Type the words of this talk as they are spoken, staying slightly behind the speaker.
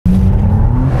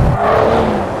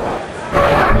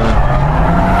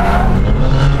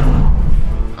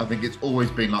it's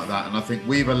always been like that. And I think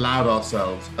we've allowed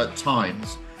ourselves at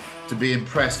times to be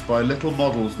impressed by little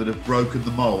models that have broken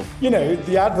the mold. You know,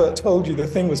 the advert told you the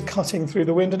thing was cutting through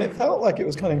the wind, and it felt like it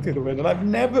was cutting through the wind. And I've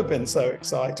never been so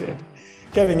excited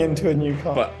getting into a new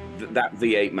car. But that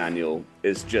V8 manual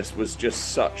was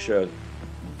just such a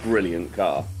brilliant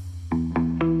car.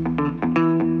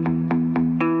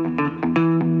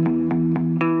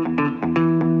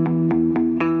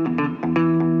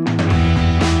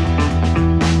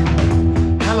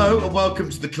 Welcome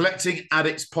to the Collecting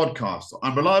Addicts podcast.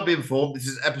 I'm reliably informed this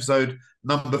is episode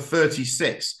number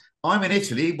 36. I'm in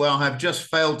Italy, where I have just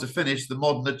failed to finish the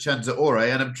Modena Centre Ore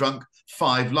and have drunk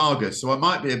 5 lagers, so I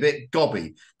might be a bit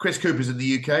gobby. Chris Cooper's in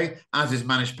the UK, as is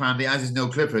Manish Pandey, as is Neil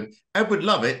Clifford. Edward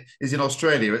Lovett is in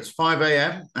Australia. It's 5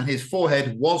 a.m. and his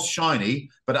forehead was shiny,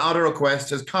 but at our request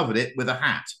has covered it with a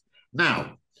hat.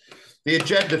 Now, the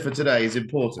agenda for today is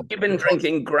important. You've been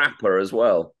drinking grappa as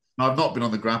well. I've not been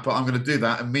on the grappa. I'm going to do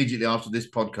that immediately after this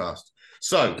podcast.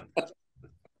 So,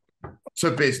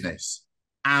 to business.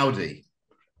 Audi.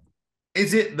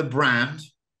 Is it the brand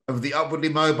of the upwardly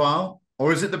mobile,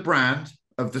 or is it the brand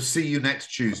of the see you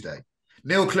next Tuesday?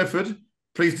 Neil Clifford,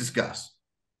 please discuss.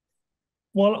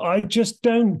 Well, I just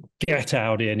don't get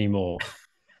Audi anymore.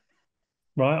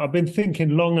 Right? I've been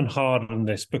thinking long and hard on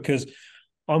this because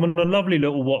I'm in a lovely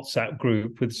little WhatsApp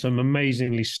group with some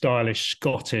amazingly stylish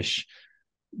Scottish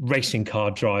racing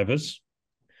car drivers,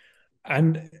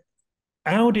 and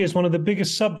Audi is one of the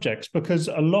biggest subjects because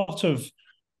a lot of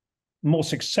more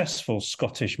successful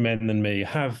Scottish men than me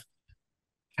have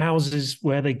houses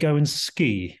where they go and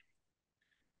ski,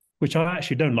 which I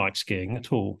actually don't like skiing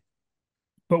at all.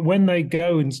 But when they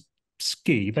go and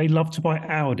ski, they love to buy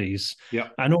Audis.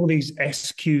 Yep. And all these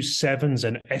SQ7s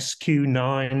and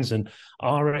SQ9s and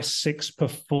RS6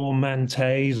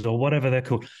 Performantes or whatever they're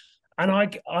called. And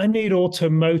I need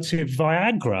automotive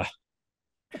Viagra.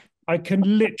 I can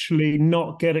literally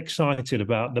not get excited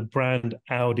about the brand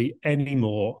Audi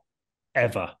anymore,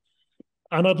 ever.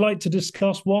 And I'd like to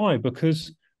discuss why,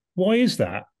 because why is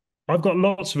that? I've got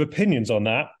lots of opinions on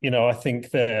that. You know, I think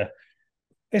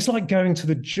it's like going to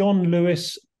the John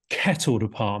Lewis kettle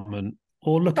department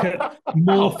or look at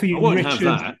Morphy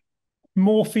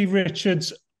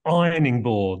Richards ironing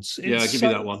boards. I'll give you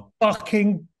that one.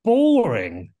 Fucking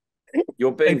boring.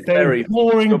 You're being very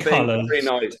boring colours, very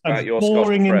nice about your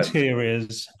boring Scottish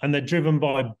interiors, and they're driven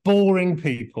by boring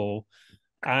people.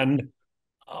 And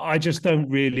I just don't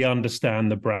really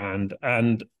understand the brand.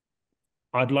 And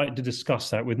I'd like to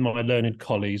discuss that with my learned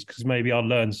colleagues because maybe I'll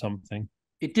learn something.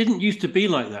 It didn't used to be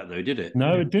like that, though, did it?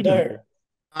 No, it didn't.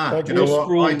 No. You know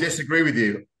what? I disagree with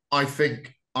you. I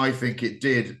think it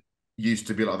did used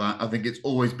to be like that. I think it's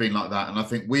always been like that. And I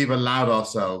think we've allowed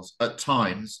ourselves at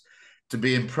times to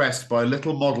be impressed by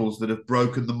little models that have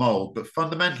broken the mold. But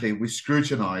fundamentally, we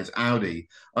scrutinise Audi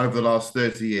over the last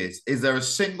 30 years. Is there a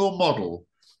single model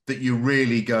that you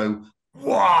really go,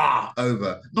 wow,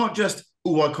 over? Not just,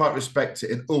 oh, I quite respect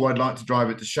it, and oh, I'd like to drive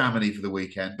it to Chamonix for the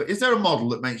weekend. But is there a model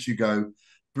that makes you go,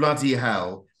 bloody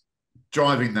hell,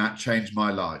 driving that changed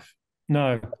my life?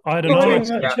 No, I had an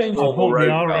RS6. I bought the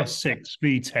RS6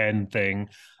 V10 thing,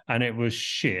 and it was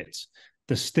shit.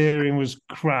 The steering was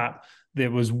crap. It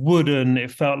was wooden.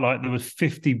 It felt like there was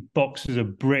 50 boxes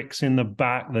of bricks in the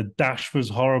back. The dash was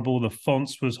horrible. The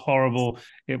fonts was horrible.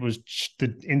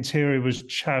 The interior was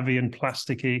chavvy and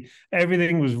plasticky.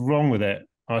 Everything was wrong with it.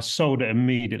 I sold it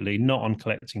immediately, not on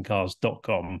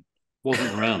collectingcars.com.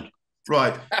 Wasn't around.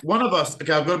 Right. One of us,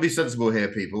 okay, I've got to be sensible here,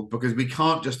 people, because we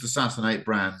can't just assassinate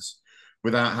brands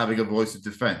without having a voice of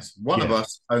defense. One of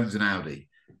us owns an Audi.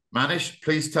 Manish,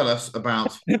 please tell us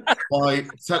about why.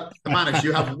 Manish,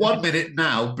 you have 1 minute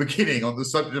now beginning on the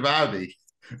subject of Audi.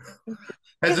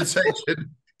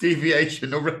 Hesitation,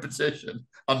 deviation, or repetition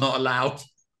are not allowed.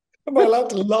 Am I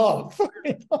allowed to laugh?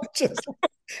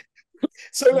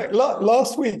 So, like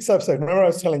last week's episode, remember I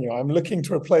was telling you I'm looking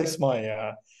to replace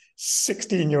my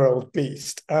 16-year-old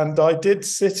beast, and I did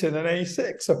sit in an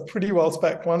A6, a pretty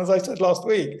well-spec'd one, as I said last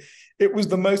week. It was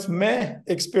the most meh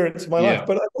experience of my life,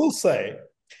 but I will say,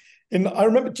 do you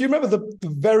remember the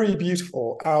very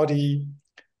beautiful Audi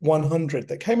 100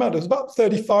 that came out? It was about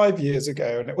 35 years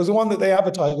ago, and it was the one that they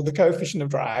advertised with the coefficient of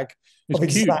drag of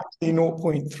exactly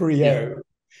 0.30. Yeah.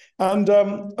 And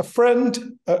a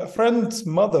friend's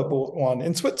mother bought one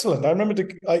in Switzerland. I remember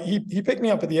he picked me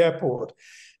up at the airport,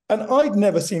 and I'd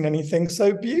never seen anything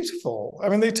so beautiful. I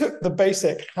mean, they took the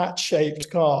basic hat-shaped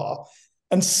car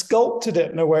and sculpted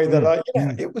it in a way that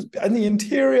it was, and the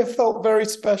interior felt very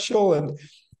special. And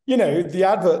you know, the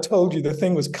advert told you the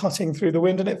thing was cutting through the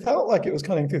wind, and it felt like it was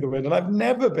cutting through the wind. And I've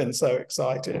never been so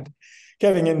excited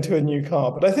getting into a new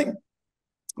car. But I think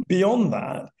beyond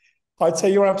that, I'd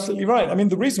say you're absolutely right. I mean,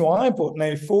 the reason why I bought an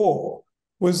A4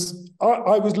 was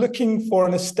I was looking for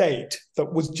an estate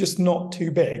that was just not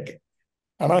too big.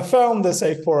 And I found this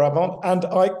A4 Avant and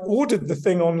I ordered the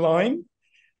thing online.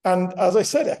 And as I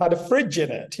said, it had a fridge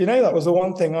in it. You know, that was the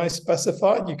one thing I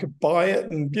specified. You could buy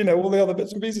it and, you know, all the other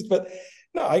bits and pieces. But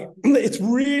no, it's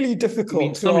really difficult. You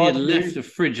mean somebody had left a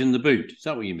fridge in the boot? Is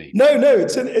that what you mean? No,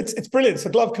 it's brilliant. It's a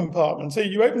glove compartment. So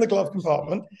you open the glove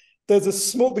compartment. There's a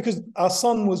small, because our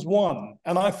son was 1,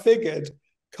 and I figured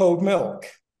cold milk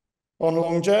on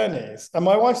long journeys. And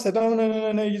my wife said,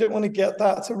 no, you don't want to get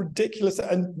that. It's a ridiculous.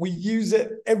 And we use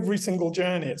it every single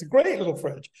journey. It's a great little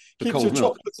fridge. Keeps your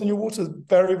chocolates and your water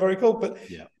very, very cold. But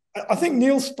yeah, I think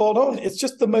Neil's spot on. It's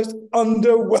just the most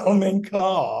underwhelming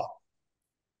car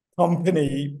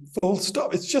company, full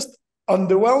stop. It's just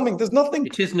underwhelming. There's nothing.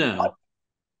 It is now.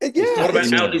 What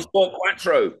about Audi Sport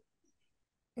Quattro?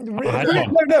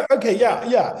 No. Okay,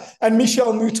 yeah. And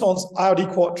Michel Mouton's Audi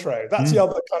Quattro. That's the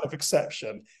other kind of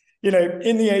exception. You know,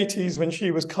 in the 80s when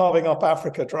she was carving up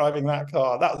Africa driving that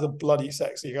car, that was a bloody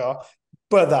sexy car.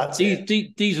 But that's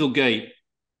Dieselgate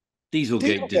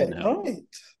didn't help. Right.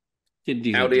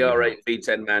 Audi R8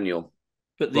 V10 manual.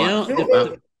 But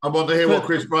I want to hear what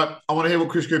Chris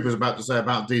Cooper's about to say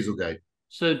about Dieselgate.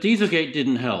 So Dieselgate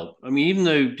didn't help. I mean, even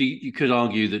though you could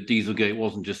argue that Dieselgate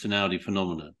wasn't just an Audi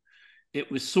phenomenon, it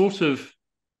sort of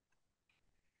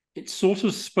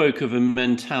spoke of a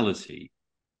mentality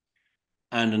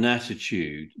and an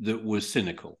attitude that was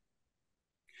cynical.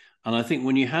 And I think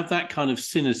when you have that kind of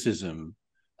cynicism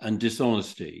and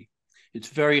dishonesty, it's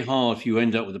very hard if you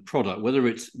end up with a product, whether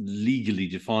it's legally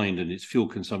defined in its fuel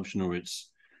consumption or its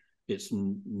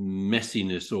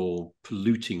messiness or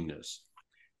pollutingness.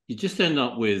 You just end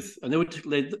up with,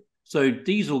 so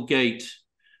Dieselgate,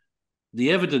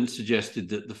 the evidence suggested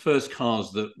that the first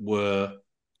cars that were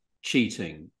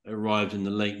cheating arrived in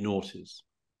the late noughties.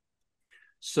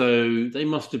 So they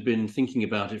must have been thinking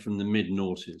about it from the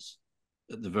mid-noughties,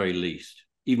 at the very least.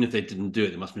 Even if they didn't do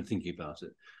it, they must have been thinking about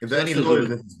it. If there any lawyer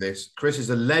listens to this, Chris is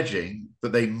alleging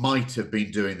that they might have been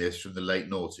doing this from the late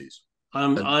noughties.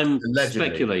 I'm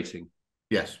speculating.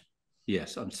 Yes.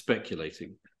 Yes, I'm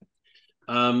speculating.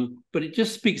 But it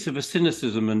just speaks of a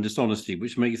cynicism and dishonesty,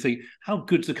 which make you think, how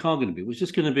good's the car going to be? It's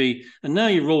just going to be, and now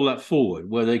you roll that forward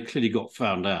where they clearly got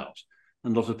found out.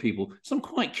 And a lot of people, some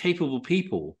quite capable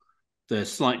people, their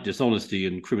slight dishonesty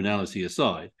and criminality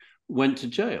aside, went to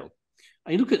jail.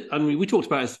 And you look at, I mean, we talked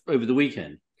about it over the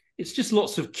weekend. It's just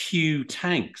lots of Q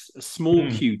tanks, a small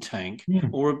Q tank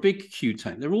or a big Q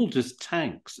tank. They're all just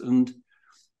tanks. And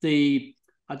I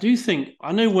do think,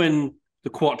 I know when the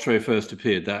Quattro first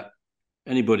appeared, that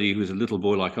anybody who was a little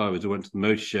boy like I was, who went to the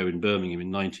motor show in Birmingham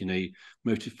in 1980,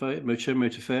 Motor Fair in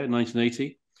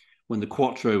 1980, when the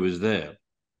Quattro was there.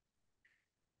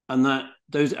 And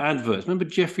those adverts, remember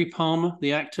Jeffrey Palmer,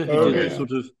 the actor who did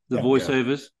sort of the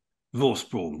voiceovers?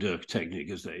 Vorsprung der Technik,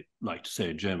 as they like to say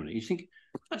in Germany. You think,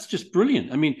 that's just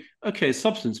brilliant. I mean, okay,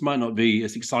 substance might not be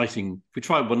as exciting. If we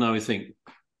try one now, we think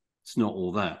it's not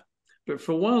all that. But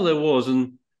for a while there was,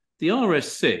 and the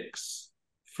RS6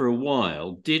 for a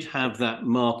while did have that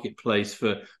marketplace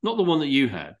for, not the one that you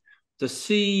had, the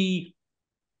C7,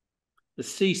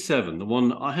 the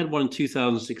one, I had one in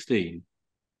 2016.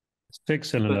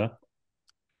 6-cylinder.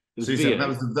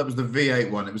 C7, that was the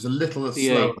V8 one. It was a little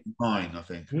slower than mine, I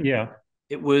think. Yeah.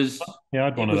 It was. Yeah, I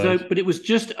had one of those. But it was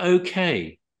just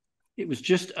okay. It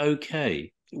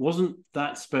wasn't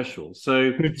that special.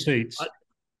 So good seats.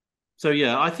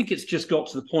 I think it's just got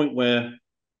to the point where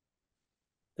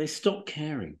they stopped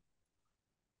caring.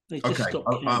 They just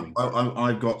stopped caring.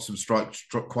 I've got some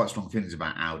quite strong feelings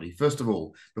about Audi. First of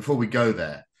all, before we go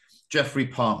there, Jeffrey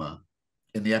Palmer,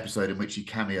 in the episode in which he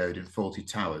cameoed in Fawlty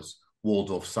Towers,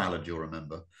 Waldorf salad, you'll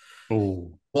remember.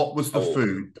 Oh. What was the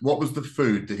food? What was the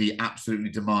food that he absolutely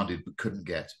demanded but couldn't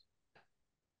get?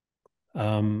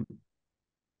 Didn't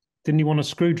he want a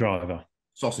screwdriver?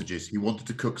 Sausages. He wanted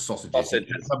to cook sausages.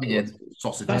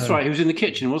 Sausages. That's right. He was in the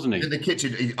kitchen, wasn't he? In the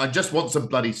kitchen. I just want some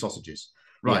bloody sausages.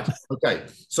 Right. Yeah. Okay.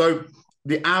 So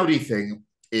the Audi thing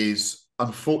is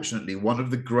unfortunately one of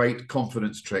the great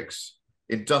confidence tricks,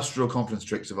 industrial confidence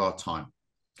tricks of our time.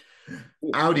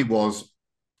 Audi was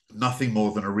nothing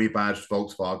more than a rebadged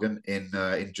Volkswagen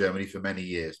in Germany for many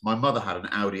years. My mother had an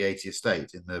Audi 80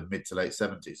 estate in the mid to late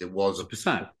 70s. It was a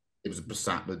Passat. It was a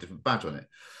Passat with a different badge on it.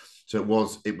 So it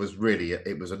was a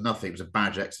nothing. It was a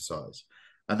badge exercise.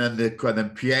 And then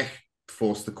Piech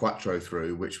forced the Quattro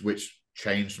through, which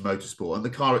changed motorsport. And the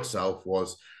car itself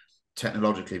was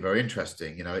technologically very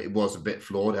interesting. You know, it was a bit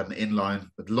flawed. It had an inline,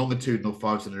 longitudinal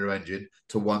 5-cylinder engine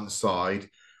to one side,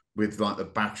 with like the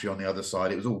battery on the other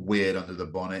side. It was all weird under the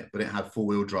bonnet, but it had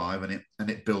 4-wheel drive and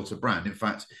it built a brand. In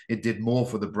fact, it did more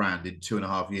for the brand in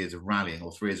 2.5 years of rallying,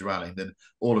 or 3 years of rallying, than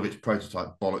all of its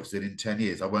prototype bollocks did in 10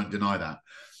 years. I won't deny that.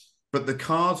 But the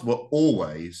cars were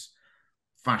always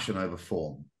fashion over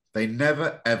form. They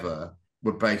never, ever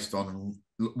were based on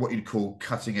what you'd call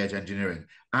cutting edge engineering.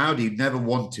 Audi never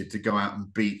wanted to go out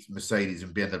and beat Mercedes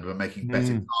and BMW by making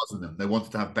better cars than them. They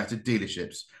wanted to have better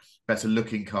dealerships, better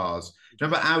looking cars.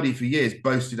 Remember, Audi for years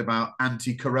boasted about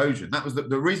anti-corrosion. That was the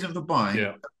reason for buying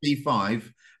a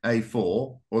B5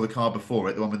 A4, or the car before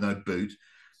it, the one with no boot,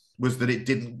 was that it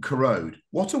didn't corrode.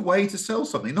 What a way to sell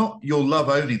something. Not you'll love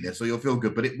owning this or you'll feel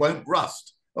good, but it won't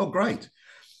rust. Oh, great.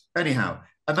 Anyhow,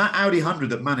 and that Audi 100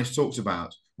 that Manish talks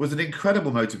about was an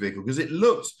incredible motor vehicle because it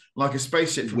looked like a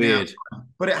spaceship from the outside,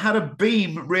 but it had a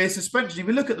beam rear suspension. If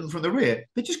you look at them from the rear,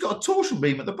 they just got a torsion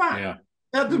beam at the back. Yeah.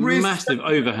 They had the rear massive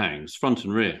overhangs, front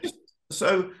and rear.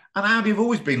 So, and Audi have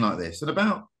always been like this. And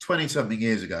about 20-something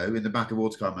years ago, in the back of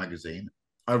Autocar magazine,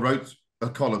 I wrote a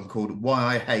column called Why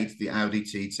I Hate the Audi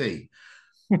TT.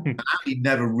 And Audi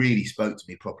never really spoke to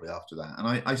me properly after that.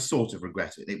 And I sort of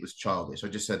regret it. It was childish. I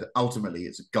just said that ultimately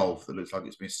it's a Golf that looks like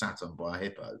it's been sat on by a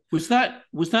hippo. Was that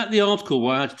the article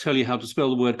where I had to tell you how to spell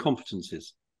the word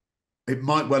competencies? It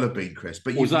might well have been, Chris.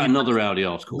 But was that another Audi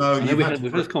article? No, we've had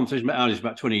this conversation about Audis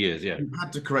about 20 years, yeah. You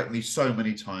had to correct me so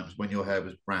many times when your hair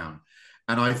was brown.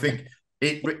 And I think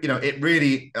it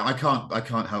really, I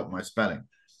can't help my spelling.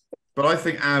 But I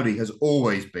think Audi has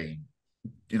always been,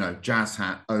 jazz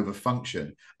hat over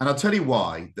function. And I'll tell you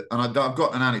why. And I've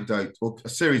got an anecdote, or a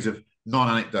series of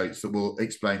non-anecdotes that will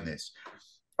explain this.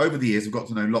 Over the years, I've got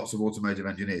to know lots of automotive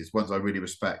engineers, ones I really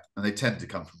respect, and they tend to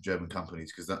come from German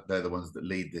companies because they're the ones that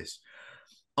lead this.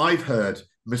 I've heard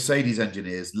Mercedes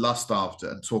engineers lust after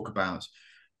and talk about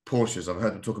Porsches. I've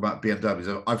heard them talk about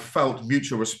BMWs. I've felt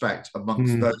mutual respect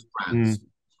amongst those brands.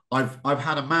 I've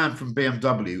had a man from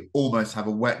BMW almost have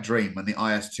a wet dream when the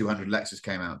IS200 Lexus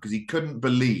came out because he couldn't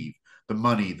believe the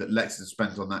money that Lexus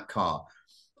spent on that car.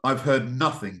 I've heard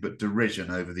nothing but derision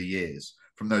over the years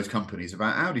from those companies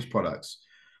about Audi's products.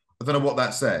 I don't know what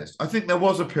that says. I think there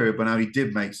was a period when Audi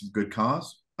did make some good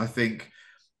cars. I think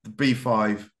the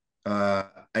B5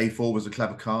 A4 was a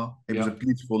clever car. It was a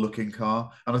beautiful looking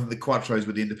car. And I think the Quattros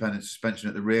with the independent suspension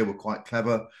at the rear were quite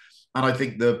clever. And I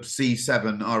think the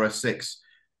C7 RS6,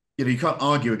 you can't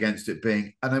argue against it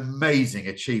being an amazing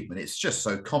achievement. It's just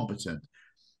so competent.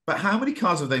 But how many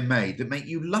cars have they made that make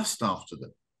you lust after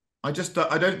them? I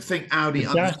don't think Audi...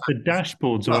 The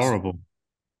dashboards are horrible.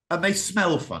 And they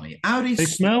smell funny. They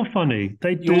smell funny.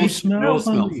 They do smell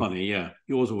funny. Yeah,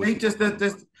 yours always.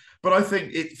 But I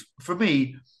think for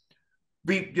me.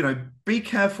 Be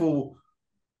careful.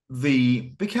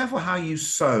 Be careful how you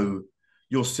sow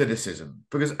your cynicism,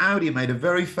 because Audi made a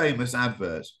very famous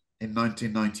advert in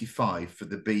 1995 for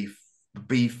the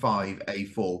B5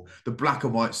 A4, the black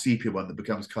and white sepia one that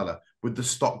becomes colour, with the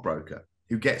stockbroker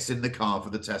who gets in the car for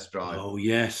the test drive. Oh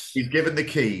yes, he's given the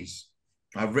keys.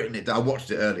 I've written it. I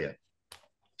watched it earlier.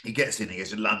 He gets in. He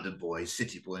goes, a London boy,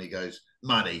 city boy, and he goes,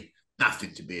 money,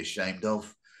 nothing to be ashamed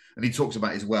of. And he talks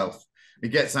about his wealth. He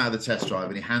gets out of the test drive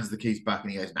and he hands the keys back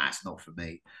and he goes, nah, it's not for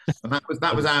me. And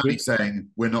that was Audi saying,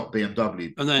 we're not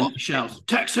BMW. And then shouts,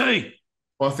 taxi!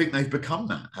 Well, I think they've become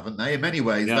that, haven't they? In many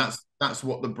ways, that's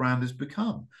what the brand has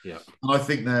become. Yeah. And I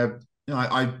think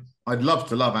I'd love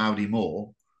to love Audi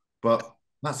more, but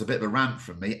that's a bit of a rant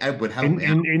from me. Edward, help me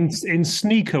out. In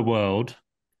sneaker world,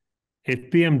 if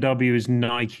BMW is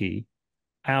Nike,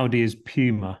 Audi is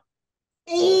Puma.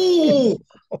 Oh,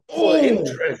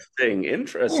 interesting.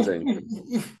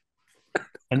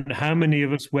 And how many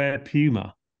of us wear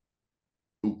Puma?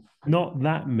 Not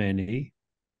that many.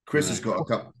 Chris has got a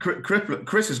couple.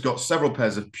 Chris has got several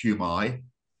pairs of Puma.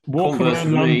 Walk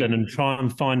around London and try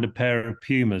and find a pair of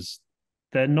Pumas.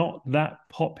 They're not that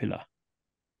popular.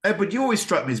 But you always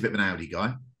struck me as a bit of an Audi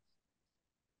guy.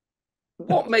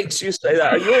 What makes you say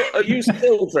that? Are you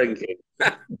still drinking?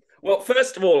 Well,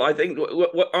 first of all, I think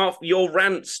after your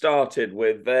rant started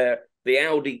with the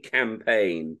Audi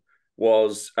campaign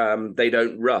was they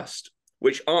don't rust,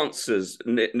 which answers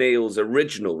Neil's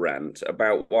original rant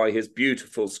about why his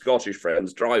beautiful Scottish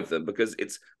friends drive them, because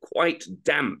it's quite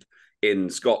damp in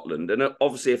Scotland. And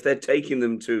obviously, if they're taking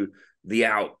them to the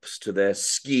Alps, to their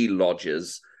ski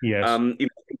lodges, you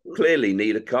clearly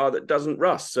need a car that doesn't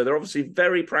rust. So they're obviously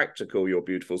very practical, your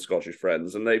beautiful Scottish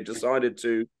friends, and they've decided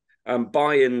to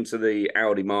buy into the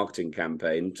Audi marketing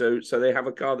campaign so they have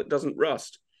a car that doesn't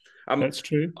rust. That's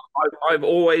true. I've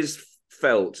always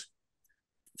felt,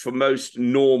 for most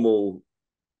normal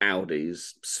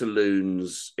Audis,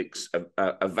 saloons,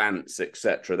 Avants,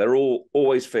 etc., they're all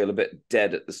always feel a bit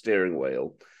dead at the steering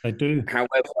wheel. They do. However,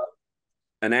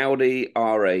 an Audi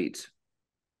R8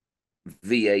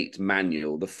 V8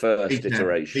 manual, the first V10,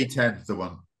 iteration. V10 is the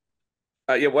one.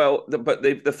 Yeah, well, but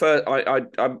the first, I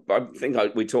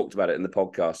think we talked about it in the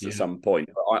podcast at some point.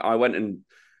 I went and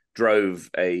drove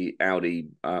a Audi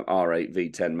R8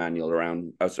 V10 manual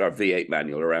around, V8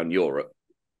 manual around Europe,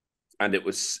 and it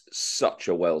was such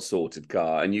a well sorted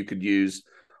car, and you could use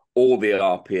all the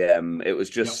RPM. It was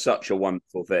just such a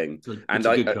wonderful thing. And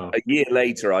a year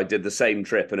later, I did the same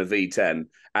trip in a V10,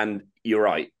 and you're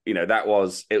right. You know, it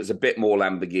was a bit more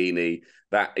Lamborghini.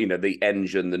 That, you know, the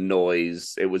engine, the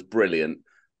noise, it was brilliant.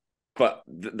 But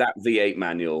that V8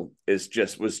 manual was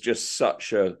just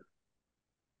such a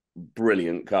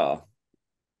brilliant car.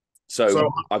 So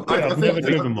I've never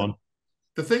driven one.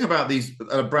 The thing about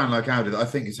a brand like Audi that I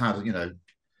think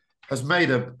has made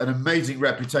an amazing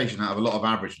reputation out of a lot of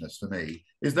averageness for me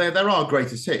is there are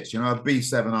greatest hits. You know, a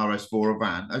B7 RS4, a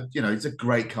van. It's a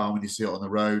great car when you see it on the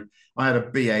road. I had a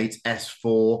B8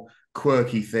 S4,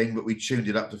 quirky thing, but we tuned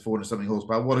it up to 400 something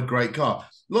horsepower. What a great car!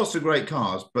 Lots of great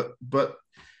cars, but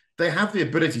they have the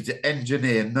ability to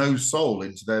engineer no soul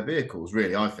into their vehicles.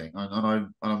 Really, I think,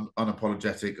 and I'm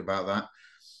unapologetic about that.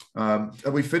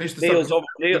 Have we finished the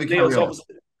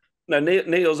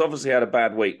Neil's obviously had a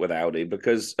bad week with Audi,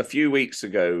 because a few weeks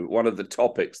ago, one of the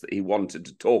topics that he wanted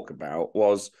to talk about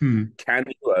was, can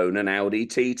you own an Audi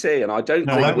TT? And I don't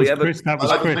think we ever... Chris, that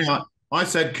was Chris. I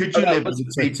said, could you live with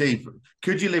a TT?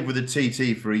 Could you live with a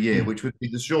TT for a year, which would be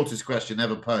the shortest question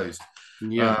ever posed?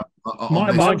 Yeah.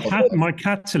 My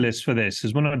catalyst for this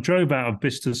is when I drove out of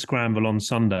Bicester Scramble on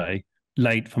Sunday,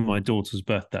 late for my daughter's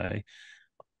birthday,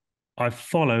 I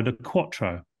followed a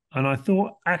Quattro. And I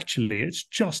thought, actually, it's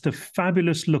just a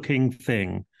fabulous looking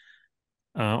thing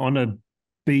on a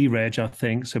B reg, I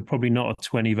think. So probably not a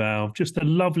 20 valve, just a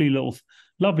lovely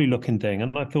looking thing.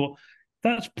 And I thought,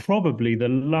 that's probably the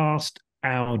last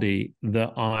Audi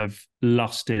that I've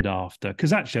lusted after.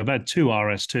 Because actually, I've had two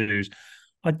RS2s.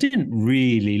 I didn't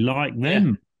really like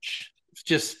them much. It's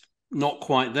just not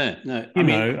quite there. No,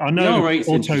 I know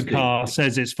Autocar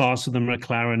says it's faster than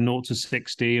McLaren 0 to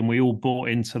 60, and we all bought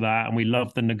into that, and we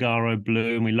love the Nogaro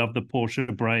blue, and we love the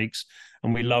Porsche brakes,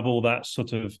 and we love all that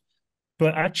sort of.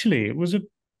 But actually, I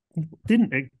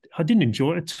didn't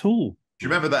enjoy it at all. Do you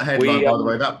remember that headline, by the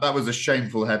way? That was a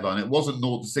shameful headline. It wasn't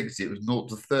 0 to 60, it was 0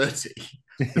 to 30.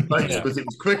 The place was it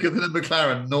was quicker than a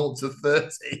McLaren 0 to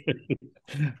 30.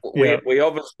 We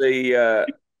obviously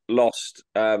lost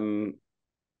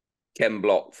Ken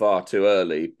Block far too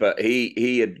early, but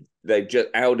Audi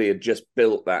had just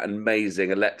built that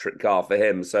amazing electric car for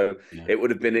him. So it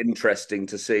would have been interesting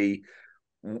to see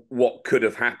what could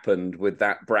have happened with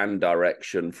that brand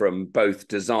direction from both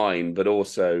design, but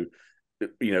also,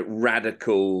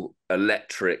 radical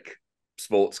electric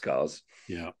sports cars.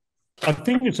 Yeah. I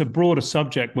think it's a broader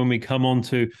subject when we come on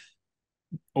to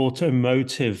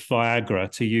automotive Viagra,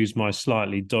 to use my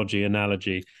slightly dodgy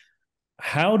analogy.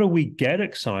 How do we get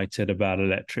excited about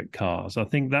electric cars? I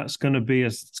think that's going to be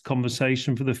a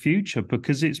conversation for the future,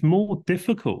 because it's more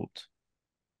difficult.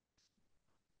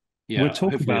 Yeah, we'll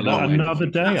talk about that another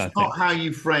day. That's not how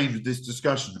you framed this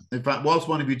discussion. In fact, whilst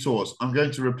one of you talks, I'm going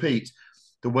to repeat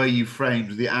the way you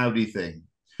framed the Audi thing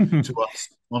to us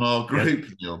on our group,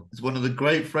 Neil. It's one of the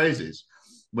great phrases.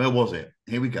 Where was it?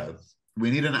 Here we go.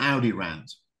 We need an Audi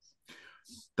rant.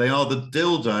 They are the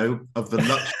dildo of the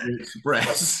luxury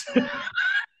express.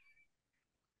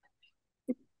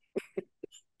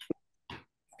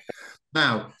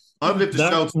 Now, I've lived a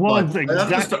sheltered life.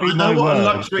 I know what a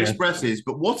luxury express is,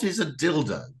 but what is a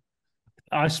dildo?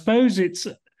 I suppose it's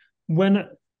when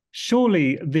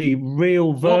surely the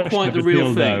real version of a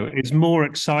dildo is more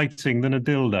exciting than a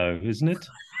dildo, isn't it?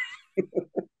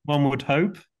 One would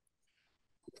hope.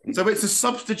 So it's a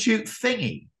substitute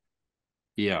thingy.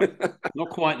 Yeah, not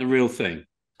quite the real thing.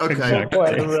 Okay, not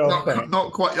quite the real thing.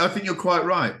 Not quite. I think you're quite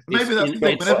right. Maybe that's the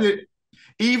thing.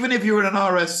 Even if you're in an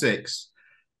RS6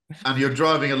 and you're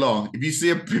driving along, if you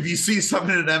see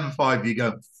something in an M5, you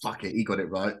go, "Fuck it, he got it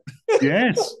right."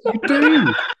 Yes, you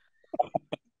do.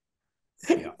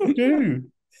 You do.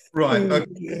 Right.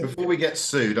 Okay. Before we get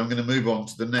sued, I'm going to move on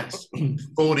to the next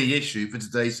thorny issue for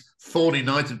today's thorny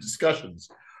night of discussions.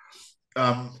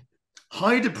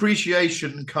 High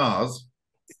depreciation cars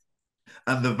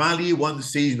and the value one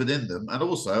sees within them, and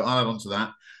also, I'll add on to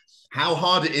that, how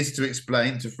hard it is to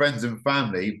explain to friends and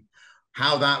family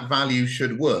how that value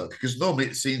should work, because normally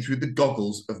it's seen through the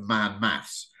goggles of man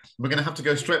maths. We're going to have to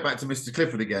go straight back to Mr.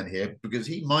 Clifford again here, because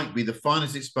he might be the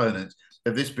finest exponent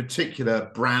of this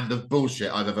particular brand of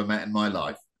bullshit I've ever met in my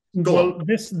life. Well,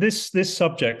 this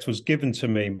subject was given to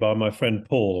me by my friend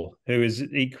Paul, who is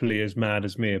equally as mad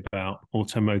as me about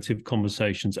automotive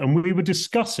conversations, and we were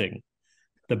discussing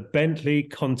the Bentley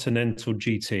Continental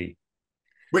GT.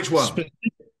 Which one?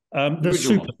 The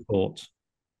Super Sport.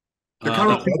 The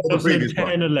current one or the previous one?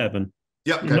 1011.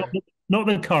 Yeah, okay. Not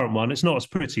the current one. It's not as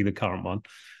pretty, the current one.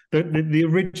 The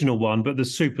original one, but the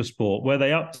Super Sport, where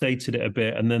they updated it a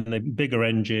bit and then the bigger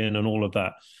engine and all of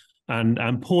that.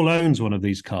 And Paul owns one of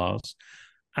these cars.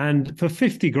 And for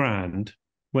 50 grand,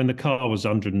 when the car was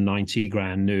 190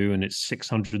 grand new and it's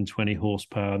 620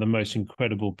 horsepower, the most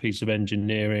incredible piece of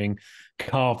engineering,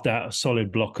 carved out a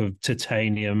solid block of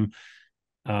titanium,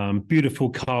 beautiful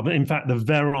carbon. In fact, the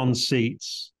Veron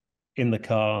seats in the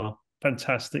car,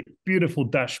 fantastic, beautiful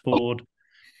dashboard.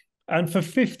 And for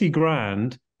 50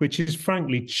 grand, which is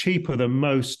frankly cheaper than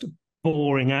most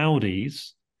boring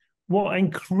Audis, what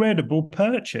incredible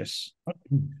purchase.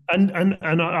 And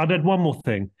I'd add one more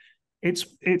thing.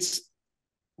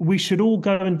 We should all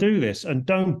go and do this and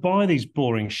don't buy these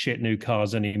boring shit new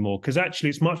cars anymore, because actually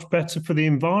it's much better for the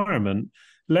environment.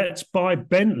 Let's buy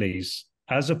Bentleys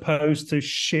as opposed to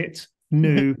shit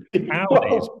new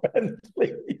Audis.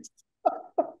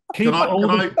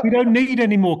 We don't need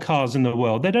any more cars in the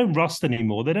world. They don't rust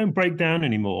anymore. They don't break down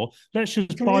anymore. Let's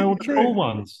just buy all the cool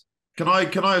ones. Can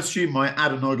I assume my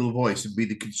adenoidal voice and be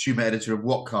the consumer editor of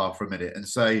What Car for a minute and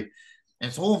say,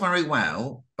 it's all very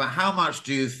well, but how much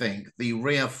do you think the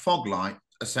rear fog light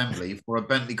assembly for a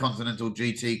Bentley Continental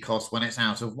GT costs when it's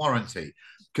out of warranty?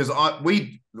 Because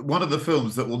one of the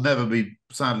films that will never be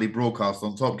sadly broadcast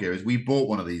on Top Gear is we bought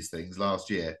one of these things last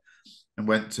year and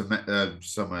went to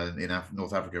somewhere in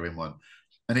North Africa in one,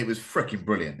 and it was freaking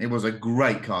brilliant. It was a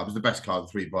great car. It was the best car of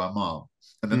the 3 by a mile.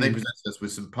 And then they presented us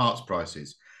with some parts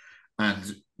prices.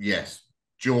 And yes,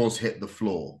 jaws hit the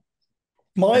floor.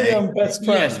 My best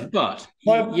friend.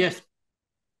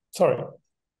 Sorry.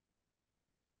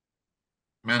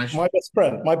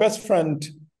 Manish. My best friend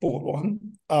bought one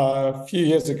a few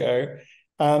years ago,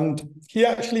 and he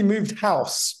actually moved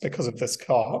house because of this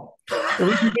car.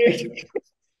 The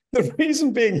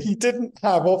reason being he didn't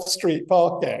have off-street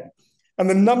parking, and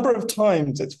the number of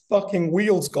times its fucking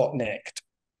wheels got nicked.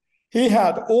 He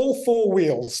had all 4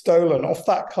 wheels stolen off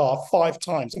that car 5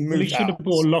 times and moved out. He should have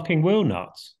bought locking wheel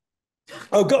nuts.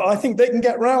 Oh, God, I think they can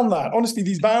get around that. Honestly,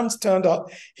 these vans turned up.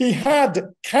 He had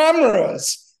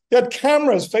cameras. He had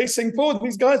cameras facing forward.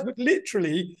 These guys would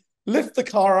literally lift the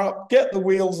car up, get the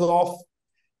wheels off,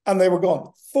 and they were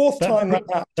gone. Fourth time that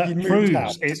happened, he moved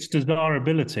out. Its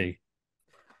desirability.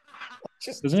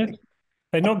 Doesn't it?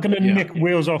 They're not going to nick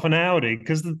wheels off an Audi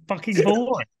because they're fucking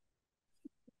boring.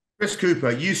 Chris Cooper,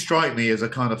 you strike me as a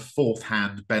kind of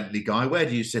fourth-hand Bentley guy. Where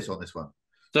do you sit on this one?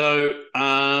 So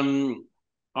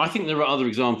I think there are other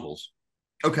examples.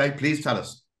 Okay, please tell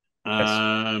us.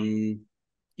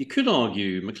 You could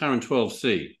argue McLaren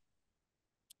 12C.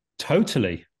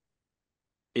 Totally.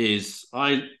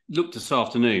 I looked this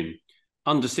afternoon,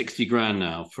 under 60 grand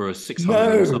now for a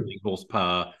 600-something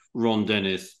horsepower Ron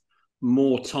Dennis,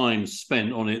 more time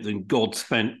spent on it than God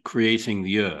spent creating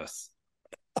the earth.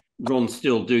 Ron's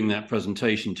still doing that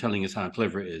presentation, telling us how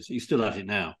clever it is. He's still at it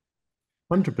now.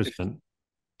 100%.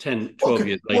 10, 12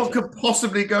 years later. What could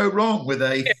possibly go wrong with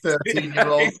a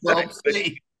 13-year-old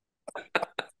 12C?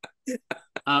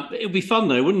 It would be fun,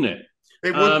 though, wouldn't it?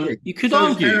 It would be. You could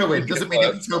argue. Heroin doesn't mean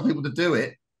you can tell people to do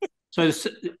it. So it's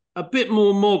a bit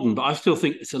more modern, but I still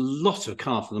think it's a lot of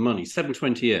car for the money.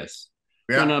 720S.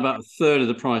 Yeah. Now about a third of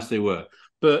the price they were.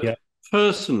 But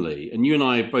personally, and you and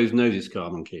I both know this car,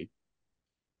 Monkey,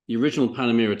 the original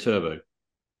Panamera Turbo.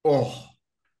 Oh,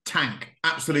 tank.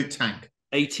 Absolute tank.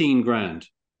 18 grand.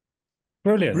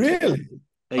 Brilliant. Really?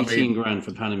 18 grand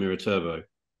for Panamera Turbo.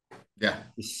 Yeah.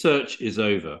 The search is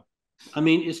over. I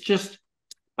mean, it's just,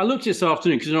 I looked this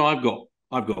afternoon because, I've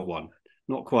got one,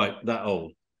 not quite that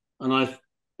old. And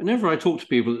whenever I talk to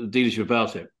people at the dealership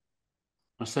about it,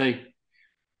 I say,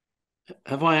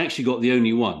 have I actually got the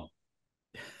only one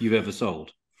you've ever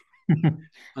sold?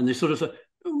 And they sort of say,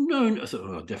 oh, no. I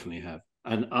thought, I definitely have.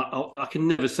 And I can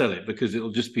never sell it because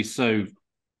it'll just be so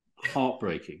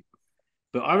heartbreaking.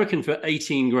 But I reckon for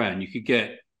 18 grand, you could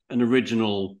get an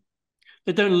original.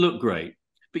 They don't look great,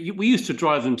 but we used to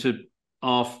drive them to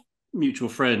our mutual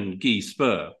friend, Guy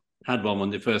Spur, had one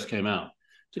when they first came out.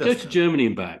 To go to Germany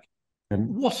and back,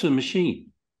 what a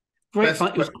machine. Great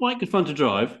fun. It was quite good fun to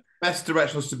drive. Best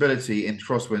directional stability in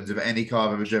crosswinds of any car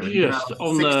I've ever driven. Just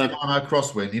on 60-mile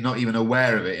crosswind, you're not even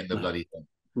aware of it in the bloody thing.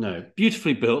 No,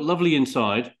 beautifully built, lovely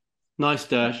inside, nice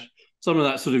dash, some of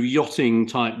that sort of yachting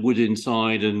type wood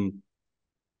inside, and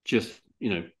just,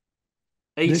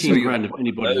 18 grand if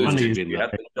anybody wants to be in you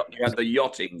that. You had the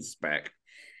yachting spec.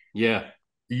 Yeah.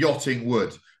 Yachting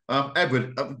wood.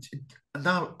 Edward,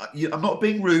 now I'm not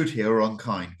being rude here or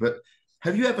unkind, but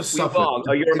have you ever suffered?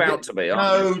 You're about to be,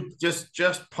 aren't you? No,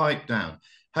 just pipe down.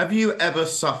 Have you ever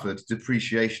suffered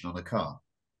depreciation on a car?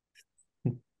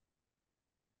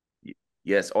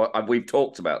 Yes, we've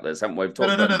talked about this, haven't we?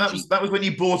 No. That was when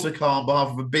you bought a car on behalf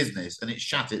of a business and it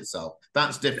shat itself.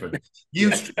 That's different.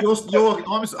 I'm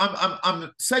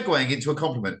segueing into a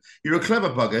compliment. You're a clever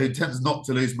bugger who tends not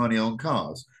to lose money on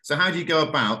cars. So how do you go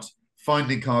about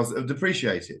finding cars that have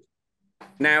depreciated?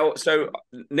 Now, so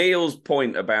Neil's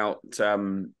point about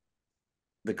the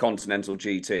Continental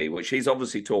GT, which he's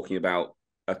obviously talking about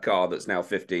a car that's now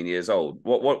 15 years old.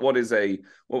 What was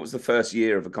the first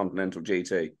year of a Continental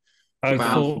GT?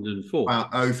 2004.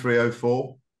 About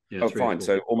 0304. Yeah, fine.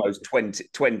 So almost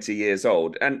 20 years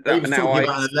old. And he was talking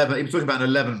about an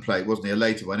 11 plate, wasn't he? A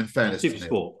later one, in fairness. Super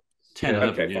Sport. 10,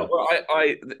 11, yeah. Well,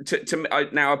 I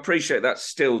now appreciate that's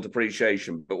still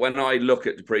depreciation, but when I look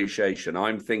at depreciation,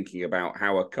 I'm thinking about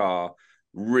how a car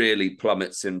really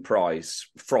plummets in price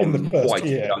from quite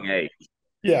a young age.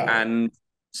 Yeah. And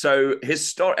so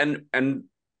this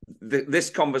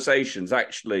conversation's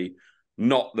actually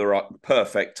not the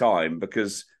perfect time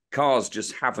because cars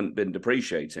just haven't been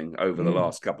depreciating over the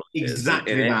last couple of years.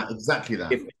 Exactly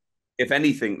that. If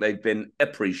anything, they've been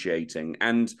appreciating.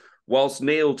 And whilst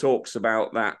Neil talks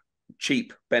about that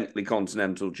cheap Bentley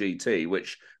Continental GT,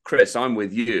 which, Chris, I'm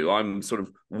with you. I'm sort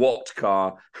of, what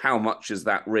car, how much is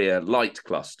that rear light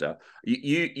cluster?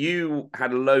 You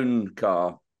had a loan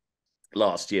car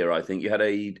last year, I think. You had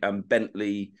a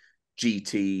Bentley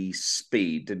GT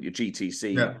Speed, didn't you?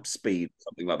 GTC Speed,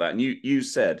 something like that. And you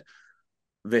said,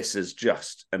 this is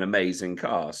just an amazing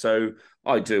car. So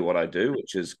I do what I do,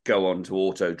 which is go on to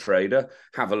Auto Trader,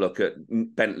 have a look at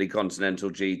Bentley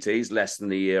Continental GTs, less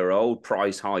than a year old,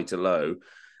 price high to low.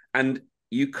 And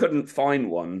you couldn't find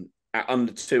one at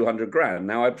under 200 grand.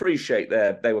 Now, I appreciate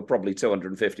they were probably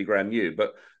 250 grand new,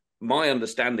 but my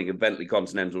understanding of Bentley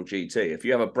Continental GT, if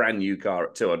you have a brand new car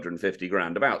at 250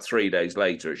 grand, about 3 days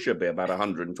later, it should be about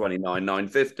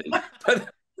 129,950.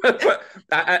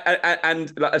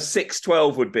 And like a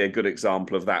 612 would be a good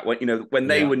example of that. When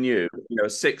they were new, a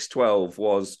 612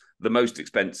 was the most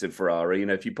expensive Ferrari.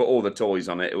 If you put all the toys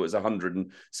on it, it was 100.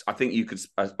 And I think you could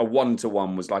a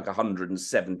 1-to-1 was like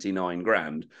 179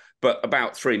 grand. But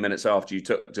about 3 minutes after you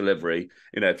took delivery,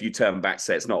 if you turn back,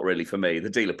 say it's not really for me, the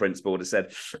dealer principal would have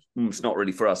said it's not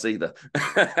really for us either.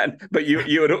 But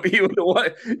you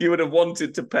would have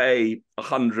wanted to pay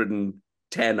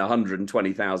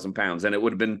 120,000 pounds, and it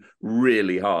would have been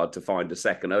really hard to find a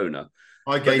second owner.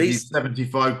 I gave you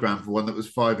 75 grand for one that was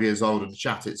 5 years old and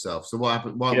shat itself. So what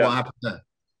happened? What happened there?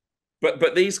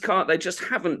 But these cars, they just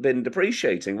haven't been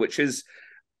depreciating, which is,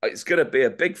 it's going to be a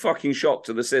big fucking shock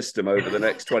to the system over the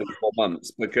next 24 months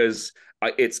because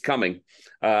it's coming.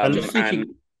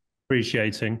 Depreciating.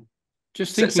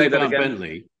 Just thinking about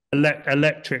Bentley.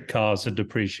 Electric cars are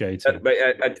depreciating.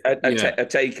 A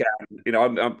Taycan,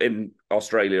 I'm in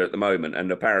Australia at the moment,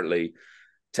 and apparently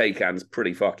Taycan's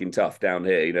pretty fucking tough down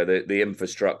here. The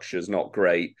infrastructure's not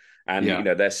great, and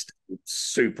they're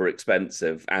super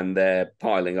expensive, and they're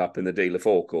piling up in the dealer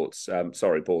forecourts.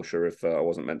 Sorry, Porsche, if I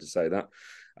wasn't meant to say that.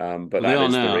 But they are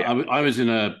now.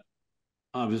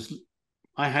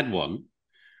 I had one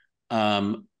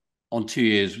on 2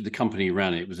 years. The company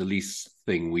ran it. It was a lease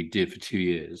thing we did for 2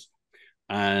 years.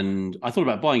 And I thought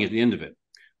about buying it at the end of it.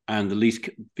 And the lease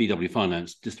VW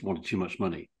Finance just wanted too much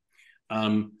money.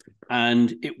 And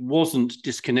it wasn't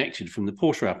disconnected from the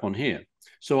Porsche app on here.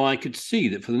 So I could see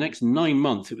that for the next 9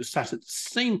 months, it was sat at the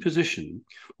same position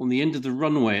on the end of the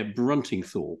runway at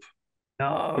Bruntingthorpe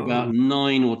for about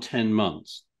 9 or 10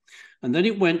 months. And then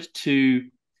it went to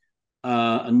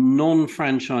a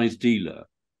non-franchise dealer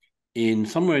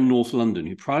somewhere in North London,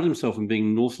 who prided himself on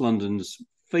being North London's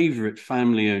favourite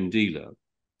family-owned dealer.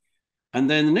 And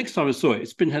then the next time I saw it,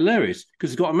 it's been hilarious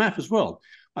because it's got a map as well.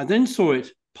 I then saw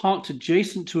it parked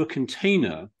adjacent to a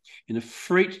container in a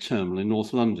freight terminal in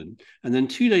North London. And then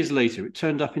 2 days later, it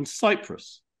turned up in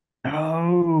Cyprus,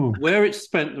 where it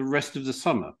spent the rest of the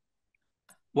summer,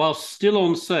 while still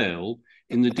on sale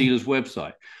in the dealer's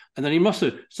website. And then he must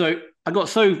have... So I got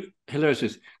so hilarious.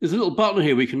 There's a little button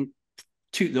here we can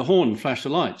toot the horn and flash the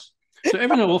lights. So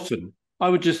every now and often, I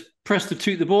would just press the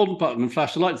toot the horn button and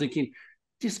flash the lights, thinking,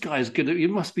 this guy is good. You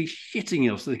must be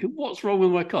shitting us. Thinking, what's wrong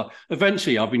with my car?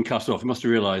 Eventually, I've been cut off. I must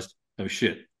have realised, oh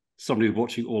shit, somebody was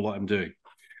watching all that I'm doing.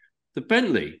 The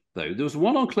Bentley, though, there was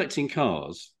one on Collecting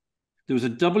Cars. There was a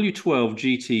W12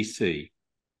 GTC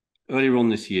earlier on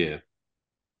this year,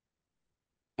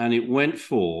 and it went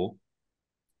for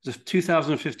It's a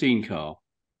 2015 car,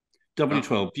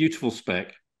 W12, beautiful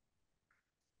spec.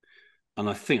 And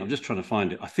I think, I'm just trying to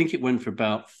find it. I think it went for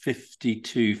about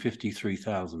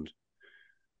 53,000.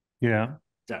 Yeah.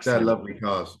 They're lovely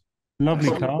cars.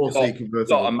 Lovely car.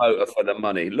 Lot of motor for the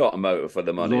money. Lot of motor for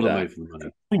the money.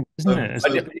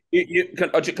 Isn't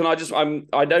it? Can I just?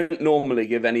 I don't normally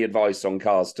give any advice on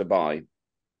cars to buy,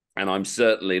 and I'm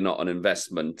certainly not an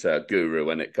investment guru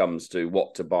when it comes to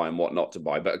what to buy and what not to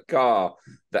buy. But a car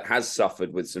that has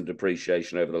suffered with some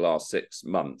depreciation over the last 6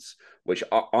 months, which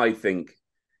I think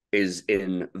is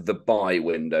in the buy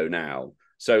window now.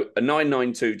 So a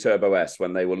 992 Turbo S,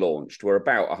 when they were launched, were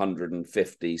about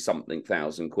 150 something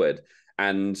thousand quid.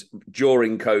 And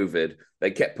during COVID,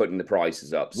 they kept putting the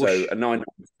prices up. Whoosh. So a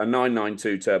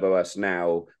 992 Turbo S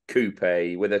now,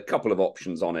 coupe, with a couple of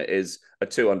options on it, is a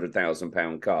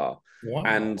 £200,000 car. Wow.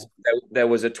 And there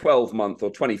was a 12-month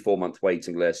or 24-month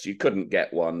waiting list. You couldn't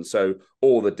get one. So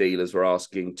all the dealers were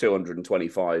asking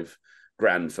 225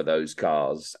 grand for those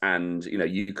cars, and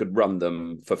you could run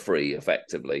them for free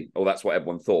effectively, or that's what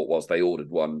everyone thought was they ordered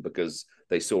one because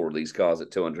they saw all these cars at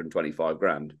 225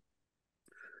 grand.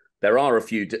 There are a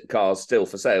few cars still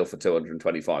for sale for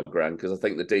 225 grand because I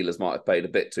think the dealers might have paid a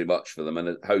bit too much for them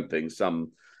and hoping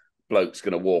some bloke's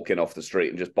going to walk in off the street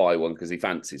and just buy one because he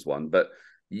fancies one. But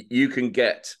you can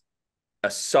get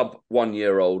a sub 1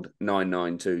 year old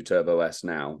 992 Turbo S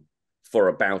now for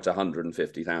about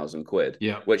 150,000 quid,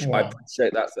 which wow.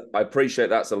 I appreciate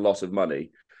that's a lot of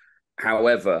money.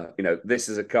 However, this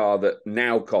is a car that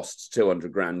now costs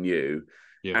 200 grand new,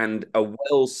 and a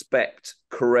well-spec'd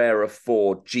Carrera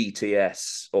 4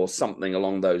 GTS or something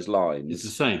along those lines, it's the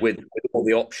same with all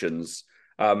the options,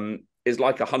 is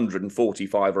like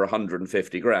 145 or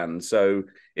 150 grand. So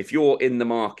if you're in the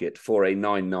market for a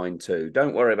 992,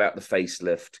 don't worry about the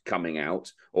facelift coming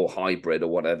out or hybrid or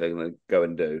whatever they're going to go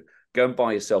and do. Go and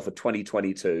buy yourself a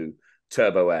 2022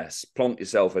 Turbo S, plonk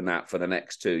yourself in that for the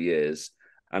next 2 years.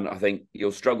 And I think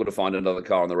you'll struggle to find another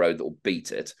car on the road that will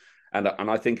beat it. And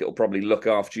I think it'll probably look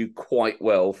after you quite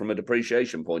well from a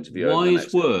depreciation point of view.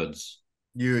 Wise words.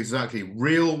 You exactly.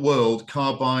 Real world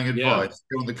car buying advice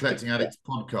on the Collecting Addicts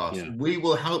podcast. Yeah. We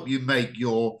will help you make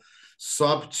your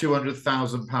sub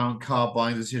 £200,000 car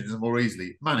buying decisions more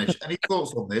easily. Manish, any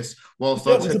thoughts on this? Whilst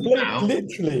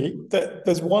literally,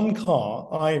 there's one car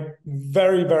I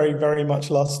very, very, very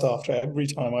much lust after every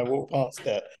time I walk past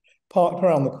it, parked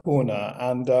around the corner,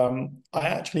 and I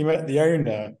actually met the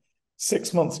owner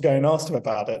 6 months ago and asked him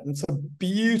about it. And it's a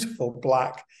beautiful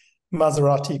black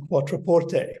Maserati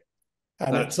Quattroporte.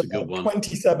 And that's it's a good one.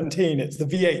 2017. It's the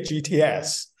V8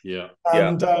 GTS. Yeah.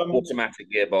 And automatic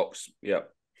gearbox. Yeah.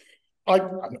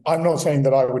 I'm not saying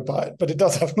that I would buy it, but it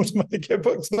does have an automatic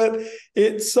gearbox. But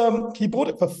it's he bought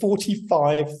it for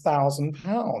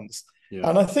 £45,000,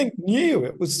 and I think new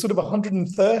it was sort of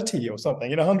 130 or something,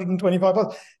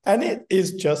 125. And it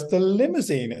is just a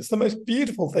limousine. It's the most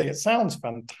beautiful thing. It sounds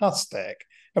fantastic.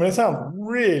 I mean, it sounds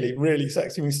really, really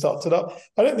sexy when he starts it up.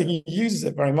 I don't think he uses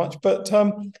it very much, but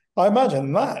I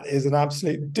imagine that is an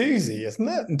absolute doozy, isn't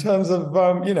it? In terms of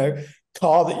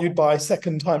car that you'd buy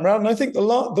second time round. And I think the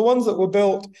ones that were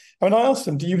built, I asked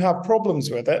him, do you have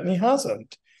problems with it? And he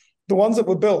hasn't. The ones that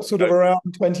were built sort of around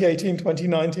 2018,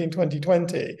 2019,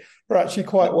 2020 are actually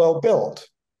quite well built.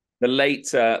 Those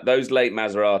late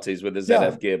Maseratis with the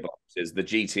ZF gearboxes, the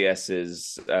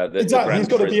GTSs. Exactly, he's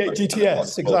got a V8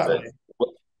 GTS, exactly.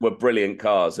 Were brilliant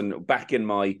cars. And back in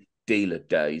my dealer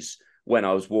days, when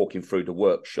I was walking through the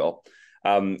workshop,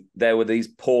 there were these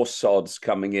poor sods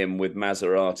coming in with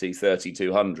Maserati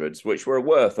 3200s, which were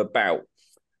worth about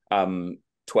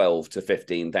 £12,000 to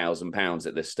 £15,000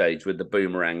 at this stage with the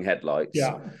boomerang headlights.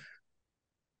 Yeah.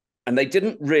 And they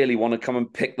didn't really want to come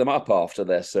and pick them up after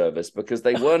their service because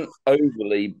they weren't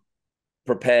overly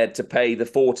prepared to pay the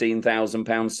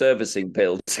 £14,000 servicing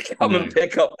bill to come and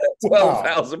pick up their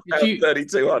 £12,000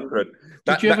 3200.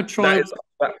 Did you ever try?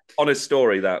 That honest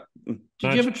story. That did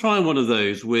you ever try one of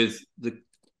those with the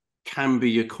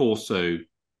Cambia Corso?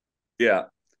 Yeah,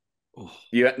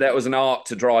 that was an art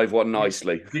to drive one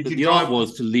nicely. The art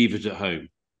was to leave it at home.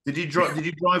 Did you drive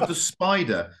the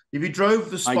Spider? If you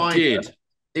drove the Spider, I did.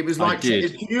 It was like,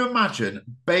 can you imagine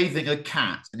bathing a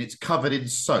cat and it's covered in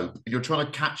soap and you're trying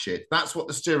to catch it? That's what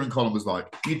the steering column was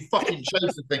like. You'd fucking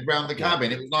chase the thing around the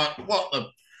cabin. It was like, what the?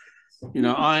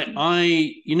 I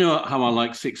how I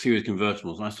like 6 Series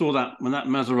convertibles. And I saw that when that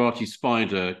Maserati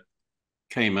Spider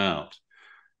came out,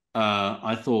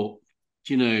 I thought,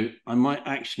 I might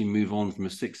actually move on from a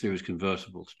 6 Series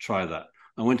convertible to try that.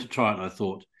 I went to try it and I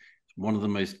thought, one of the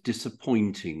most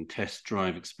disappointing test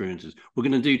drive experiences. We're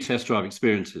going to do test drive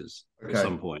experiences at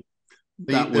some point.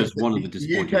 That was one of the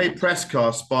disappointing UK ones. press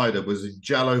car Spider was in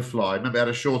jello fly. Remember, it had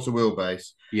a shorter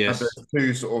wheelbase. Yes. And the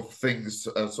two sort of things,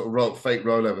 fake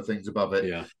rollover things above it.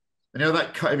 Yeah. And you know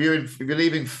that cut, if you're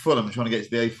leaving Fulham trying to get to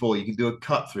the A4, you can do a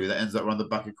cut through that ends up around the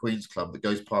back of Queen's Club that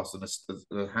goes past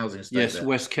the housing estate. Yes, there.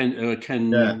 West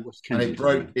Kensington.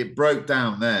 And it broke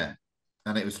down there,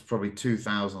 and it was probably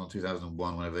 2000 or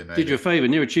 2001 whenever they made it. Did you a favour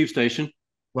near a tube station?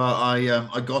 Well,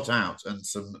 I got out, and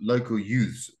some local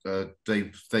youths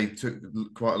they took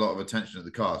quite a lot of attention to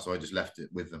the car, so I just left it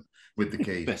with them with the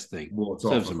keys. Best thing. Walked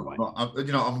Serves off. them right.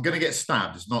 I'm going to get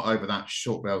stabbed. It's not over that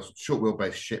short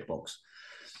wheelbase shitbox.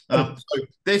 So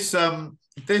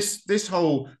this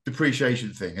whole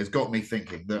depreciation thing has got me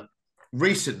thinking that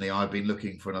recently I've been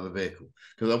looking for another vehicle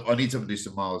because I need something to do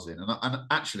some miles in, and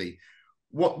actually,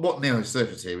 what Neil has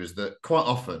surfaced here is that quite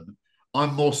often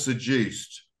I'm more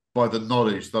seduced by the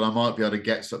knowledge that I might be able to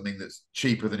get something that's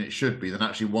cheaper than it should be than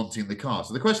actually wanting the car.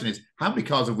 So the question is, how many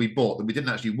cars have we bought that we didn't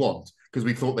actually want because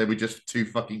we thought they were just too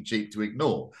fucking cheap to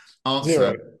ignore?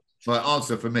 Answer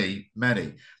for me,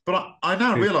 many. But I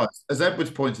now realise, as Edward's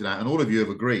pointed out, and all of you have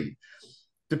agreed,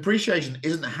 depreciation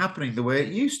isn't happening the way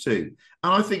it used to.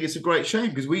 And I think it's a great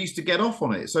shame because we used to get off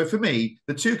on it. So for me,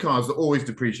 the two cars that always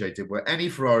depreciated were any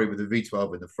Ferrari with a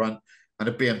V12 in the front and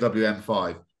a BMW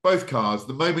M5. Both cars,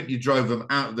 the moment you drove them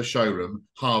out of the showroom,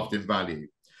 halved in value.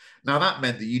 Now, that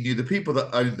meant that you knew the people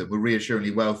that owned them were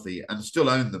reassuringly wealthy and still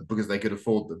owned them because they could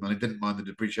afford them and they didn't mind the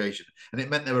depreciation. And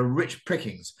it meant there were rich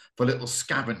pickings for little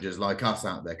scavengers like us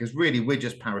out there because really we're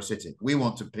just parasitic. We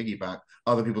want to piggyback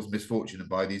other people's misfortune and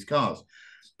buy these cars.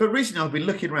 But recently I've been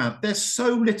looking around. There's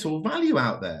so little value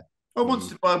out there. I wanted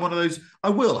to buy one of those. I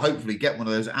will hopefully get one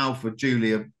of those Alfa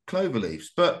Giulia Cloverleafs,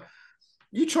 but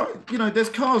there's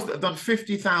cars that have done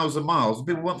 50,000 miles and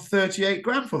people want 38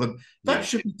 grand for them. That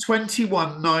should be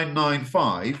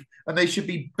 21,995 and they should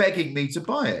be begging me to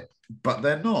buy it, but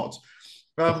they're not.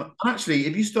 Actually,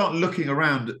 if you start looking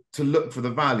around to look for the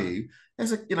value,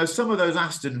 there's some of those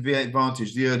Aston V8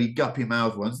 Vantage, the early guppy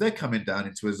mouth ones, they're coming down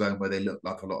into a zone where they look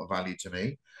like a lot of value to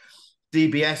me.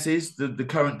 DBSs, the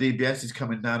current DBS is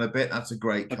coming down a bit. That's a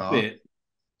great car. A bit.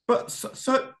 But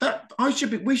so that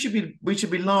we should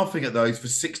be laughing at those for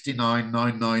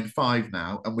 69,995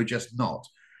 now, and we're just not.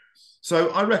 So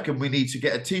I reckon we need to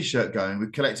get a T-shirt going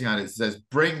with Collecting Addicts that says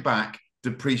 "Bring back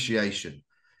depreciation,"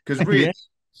 because really,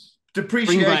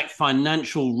 depreciation, bring back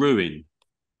financial ruin.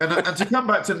 And to come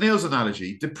back to Neil's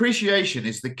analogy, depreciation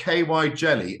is the KY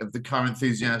jelly of the car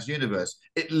enthusiast universe.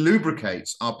 It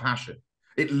lubricates our passion.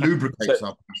 It lubricates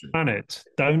our passion. Planet,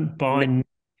 don't buy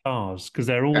cars because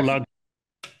they're all ugly.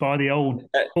 Buy the old.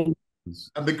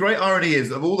 And the great irony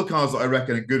is, of all the cars that I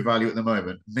reckon are good value at the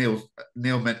moment, Neil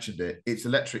mentioned it, it's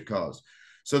electric cars.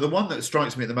 So the one that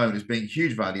strikes me at the moment as being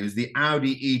huge value is the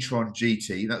Audi e-tron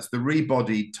GT. That's the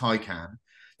rebodied Taycan.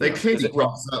 They clearly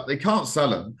can't sell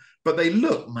them, but they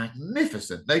look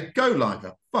magnificent. They go like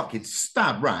a fucking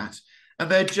stab rat, and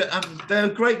they're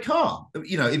a great car.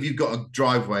 If you've got a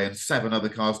driveway and 7 other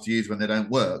cars to use when they don't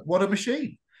work, what a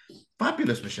machine!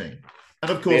 Fabulous machine. And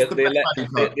of course,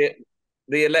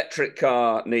 the electric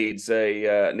car needs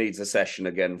a session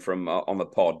again from on the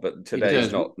pod, but today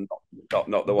is not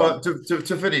the one. But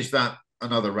to finish that,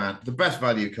 another rant. The best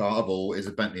value car of all is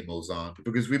a Bentley Mulsanne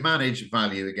because we manage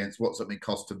value against what something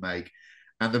costs to make,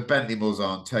 and the Bentley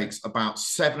Mulsanne takes about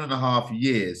 7.5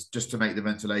 years just to make the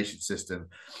ventilation system.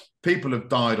 People have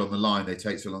died on the line. They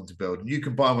take so long to build. And you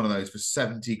can buy one of those for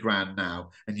 70 grand now,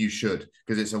 and you should,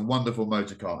 because it's a wonderful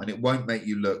motor car, and it won't make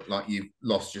you look like you've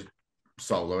lost your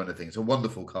soul or anything. It's a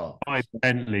wonderful car. Buy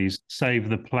Bentleys, save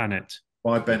the planet.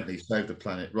 Buy Bentleys, save the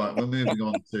planet. Right, we're moving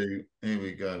on to, here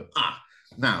we go.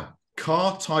 Now,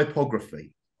 car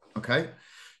typography, okay?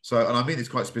 So, and I mean this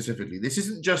quite specifically. This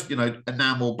isn't just,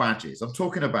 enamel badges. I'm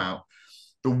talking about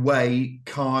the way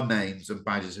car names and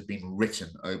badges have been written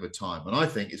over time. And I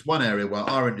think it's one area where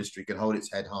our industry can hold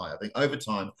its head high. I think over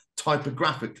time,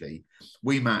 typographically,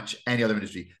 we match any other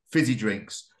industry. Fizzy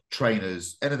drinks,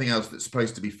 trainers, anything else that's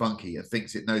supposed to be funky and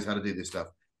thinks it knows how to do this stuff.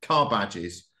 Car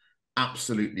badges,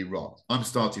 absolutely rot. I'm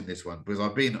starting this one because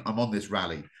I'm on this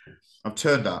rally. I've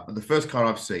turned up and the first car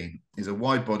I've seen is a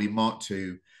wide body Mark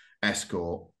II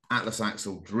Escort, Atlas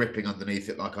axle dripping underneath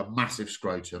it like a massive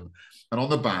scrotum. And on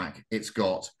the back, it's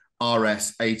got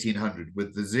RS 1800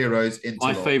 with the zeros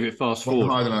interlocked. My favourite fast forward.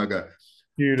 Behind the logo.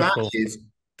 Beautiful.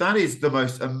 That is the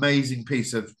most amazing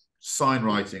piece of sign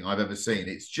writing I've ever seen.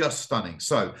 It's just stunning.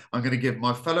 So I'm going to give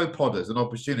my fellow podders an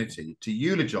opportunity to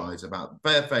eulogise about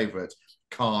their favourite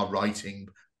car writing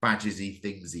badgesy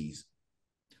thingsies.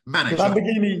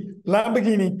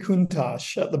 Lamborghini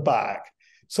Countach at the back.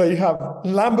 So you have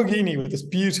Lamborghini with this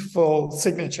beautiful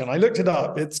signature, and I looked it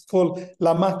up. It's called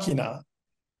La Macchina,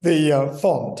 the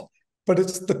font, but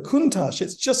it's the Countach.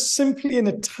 It's just simply an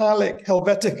italic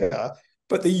Helvetica,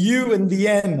 but the U and the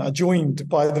N are joined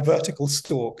by the vertical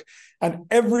stalk. And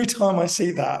every time I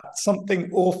see that, something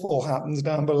awful happens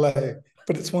down below.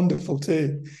 But it's wonderful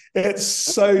too. It's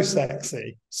so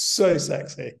sexy, so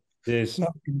sexy. Yes.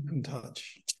 Nothing you can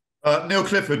touch. Neil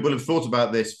Clifford will have thought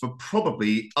about this for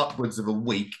probably upwards of a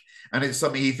week, and it's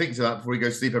something he thinks about before he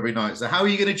goes to sleep every night. So how are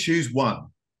you going to choose one?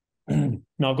 No,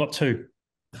 I've got two.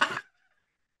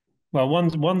 Well,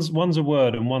 one's a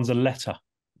word and one's a letter.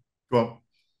 Go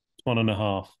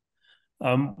on.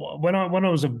 1.5. When I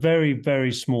was a very,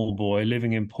 very small boy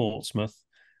living in Portsmouth,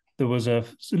 there was a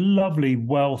lovely,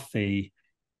 wealthy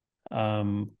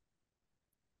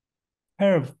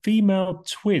pair of female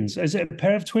twins. Is it a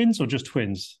pair of twins or just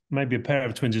twins? Maybe a pair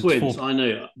of twins. Twins, I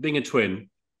know. Being a twin,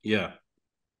 yeah.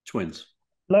 Twins.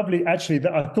 Lovely. Actually,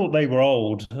 I thought they were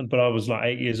old, but I was like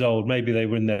 8 years old. Maybe they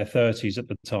were in their 30s at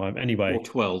the time. Anyway. Or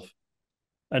 12.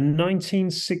 A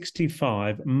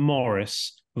 1965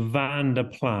 Morris Van der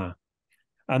Pla.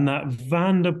 And that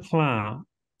Van der Pla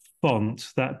font,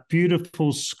 that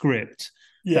beautiful script,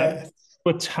 that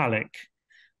italic,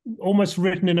 almost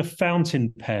written in a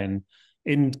fountain pen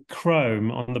in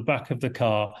chrome on the back of the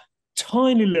car.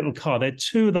 Tiny little car. They're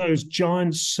two of those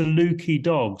giant Saluki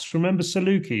dogs. Remember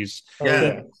Salukis?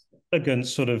 Yeah. Elegant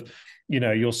sort of,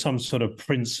 you're some sort of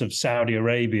prince of Saudi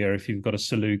Arabia if you've got a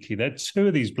Saluki. They're two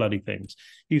of these bloody things.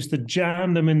 Used to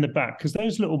jam them in the back because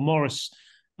those little Morris,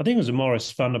 I think it was a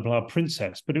Morris Van der Pla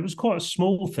Princess, but it was quite a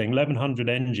small thing, 1100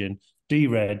 engine,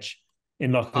 D-Reg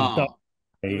in like a...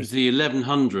 It was the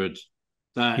 1100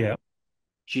 that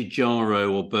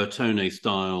Giugiaro or Bertone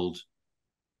styled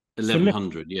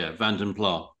 1100, Van der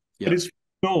Pla. Yeah. But it's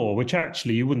four-door, which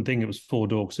actually you wouldn't think it was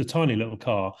four-door because it's a tiny little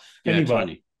car. Yeah, anyway,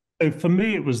 tiny. So for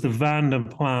me, it was the Van der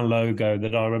Pla logo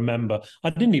that I remember. I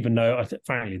didn't even know,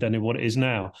 frankly, don't know what it is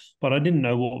now, but I didn't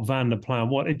know what Van der Pla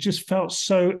was. It just felt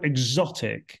so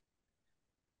exotic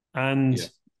and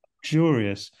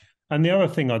luxurious. And the other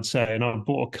thing I'd say, and I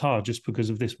bought a car just because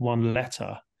of this one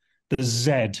letter, the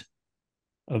Z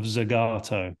of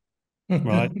Zagato,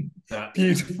 right?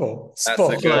 Beautiful. That's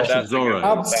a good,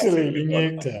 absolutely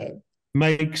nuked it.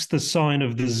 Makes the sign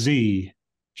of the Z.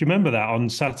 Do you remember that on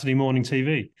Saturday morning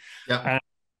TV? Yeah.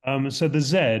 And, so the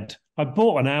Z, I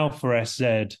bought an Alpha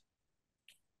SZ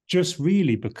just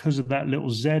really because of that little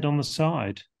Z on the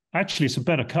side. Actually, it's a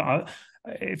better car.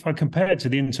 If I compare it to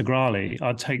the Integrale,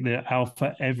 I'd take the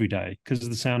Alpha every day because of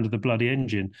the sound of the bloody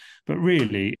engine. But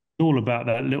really, it's all about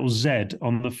that little Z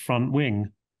on the front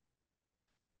wing.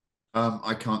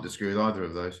 I can't disagree with either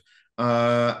of those.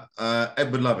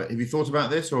 Edward Lovett, have you thought about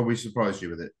this, or have we surprised you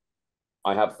with it?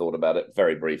 I have thought about it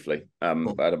very briefly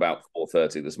at about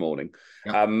 4:30 this morning.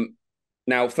 Yeah.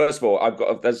 Now, first of all,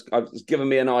 I've given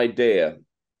me an idea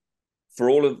for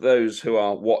all of those who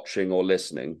are watching or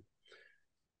listening.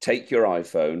 Take your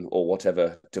iPhone or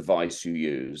whatever device you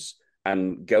use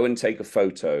and go and take a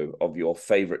photo of your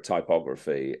favorite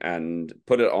typography and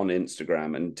put it on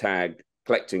Instagram and tag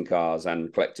Collecting Cars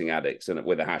and Collecting Addicts and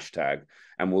with a hashtag,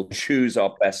 and we'll choose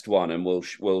our best one and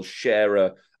we'll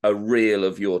share a reel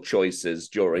of your choices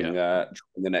during the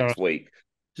next week.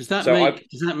 Does that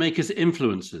make us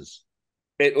influencers?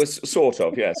 It was sort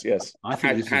of, yes. I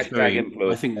think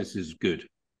this is good.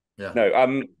 Yeah.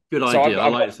 No, good idea. I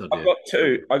like this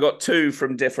idea. I got two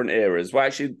from different eras. Well,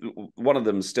 actually, one of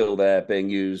them's still there being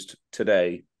used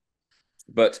today,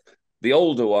 but the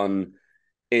older one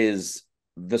is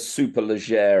the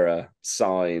Superleggera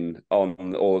sign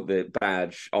on, or the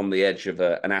badge on the edge of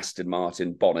an Aston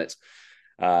Martin bonnet,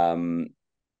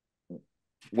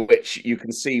 which you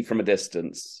can see from a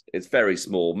distance. It's very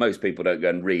small. Most people don't go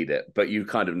and read it, but you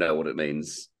kind of know what it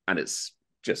means, and it's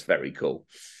just very cool.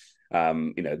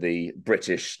 The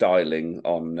British styling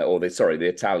on, the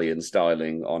Italian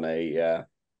styling on a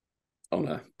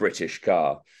British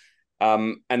car.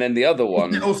 And then the other one.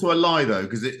 Isn't it also a lie, though,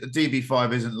 because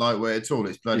DB5 isn't lightweight at all.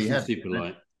 It's bloody heavy. Super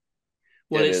light.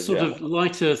 Well, it's sort of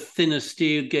lighter, thinner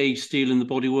steel, gauge steel in the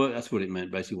bodywork. That's what it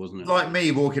meant, basically, wasn't it? Like me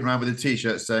walking around with a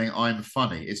T-shirt saying I'm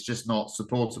funny. It's just not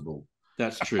supportable.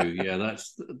 That's true. Yeah,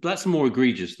 that's more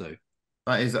egregious, though.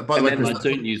 That is. By the way, Chris, I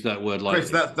don't use that word lightly.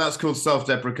 Chris, that's called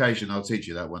self-deprecation. I'll teach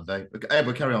you that one day.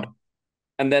 Edward, carry on.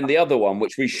 And then the other one,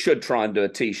 which we should try and do a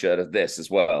T-shirt of this as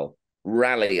well.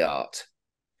 Rally art.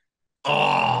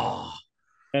 Oh,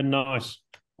 and nice.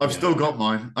 I've still got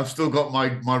mine. I've still got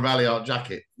my rally art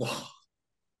jacket.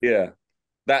 Yeah,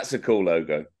 that's a cool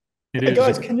logo. Hey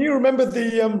guys, can you remember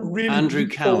the really Andrew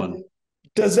Cowan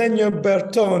Disegno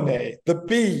Bertone, the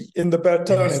B in the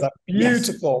Bertone, that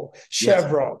beautiful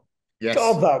chevron. Yes.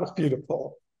 God, that was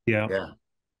beautiful. Yeah.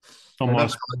 I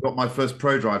got my first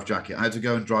Pro Drive jacket. I had to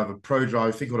go and drive a Pro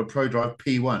Drive, I think called a Pro Drive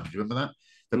P1. Do you remember that?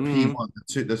 The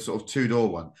P1, the sort of two-door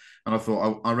one. And I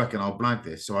thought, I reckon I'll blag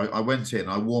this. So I went in,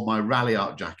 I wore my Rally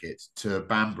Art jacket to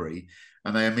Banbury,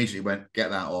 and they immediately went,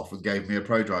 get that off, and gave me a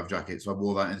Pro Drive jacket. So I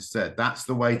wore that instead. That's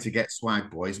the way to get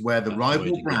swag, boys. Wear the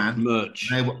rival brand,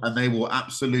 merch, and they will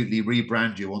absolutely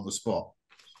rebrand you on the spot.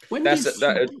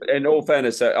 In all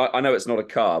fairness, I know it's not a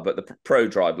car, but the Pro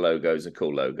Drive logo is a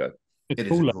cool logo. It is a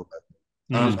cool logo.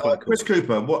 Chris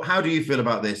Cooper, how do you feel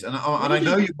about this? And I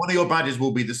know one of your badges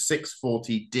will be the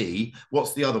 640D.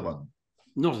 What's the other one?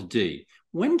 Not a D.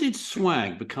 When did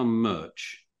swag become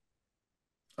merch?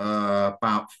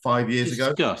 About 5 years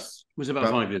ago. It was about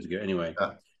 5 years ago, anyway.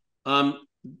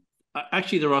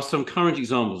 Actually, there are some current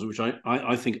examples which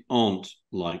I think aren't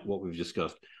like what we've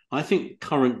discussed. I think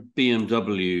current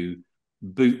BMW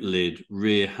boot lid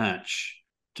rear hatch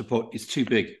is too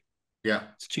big. Yeah,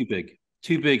 it's too big.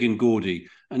 Too big and gaudy.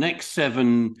 An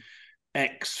X7,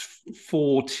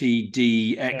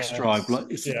 X40D, X-Drive.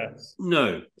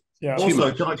 No. Yeah.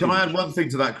 Also, can I add one thing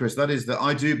to that, Chris? That is that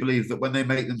I do believe that when they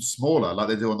make them smaller, like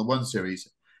they do on the 1 Series,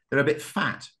 they're a bit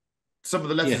fat. Some of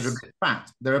the letters are a bit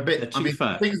fat. They're a bit,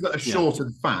 fat. Things that are short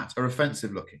and fat are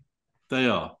offensive looking. They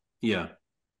are, yeah.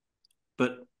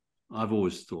 But I've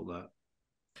always thought that.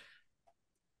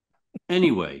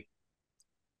 Anyway,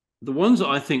 the ones that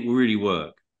I think really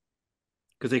work,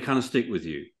 because they kind of stick with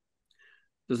you.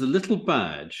 There's a little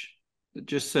badge that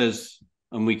just says,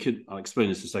 and I'll explain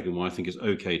this in a second why I think it's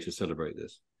okay to celebrate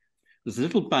this. There's a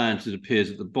little badge that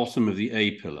appears at the bottom of the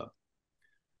A pillar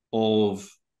of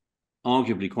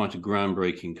arguably quite a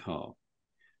groundbreaking car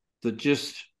that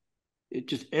just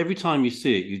every time you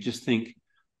see it, you just think,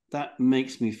 that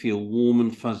makes me feel warm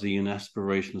and fuzzy and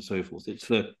aspiration and so forth.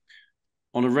 It's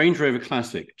on a Range Rover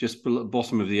Classic, just below the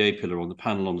bottom of the A pillar on the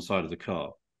panel on the side of the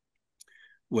car,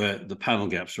 where the panel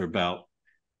gaps are about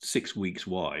 6 weeks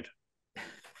wide.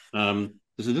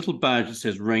 There's a little badge that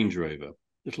says Range Rover,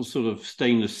 little sort of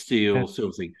stainless steel sort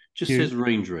of thing, just says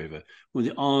Range Rover, where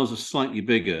the R's are slightly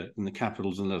bigger than the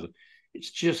capitals and leather. It's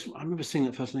just, I remember seeing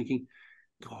that first thinking,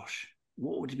 gosh,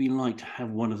 what would it be like to have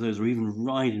one of those or even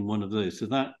ride in one of those? So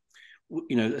that,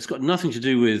 it's got nothing to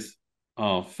do with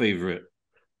our favorite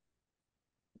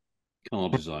car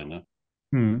designer,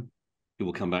 who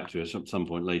we'll come back to at some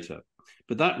point later.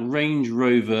 But that Range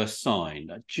Rover sign,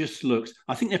 that just looks,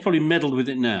 I think they've probably meddled with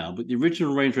it now, but the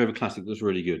original Range Rover Classic looks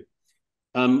really good.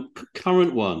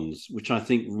 Current ones, which I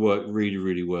think work really,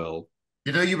 really well.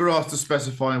 You were asked to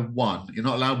specify one. You're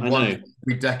not allowed one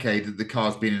every decade that the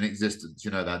car's been in existence.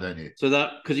 You know that, don't you? So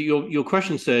that, because your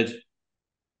question said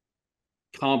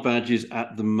car badges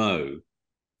at the Mo,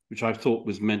 which I thought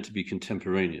was meant to be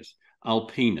contemporaneous.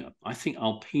 Alpina. I think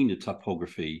Alpina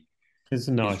typography is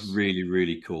really,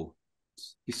 really cool.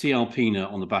 You see Alpina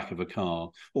on the back of a car,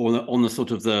 or on the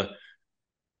sort of the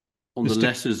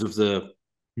letters of the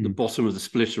bottom of the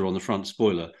splitter on the front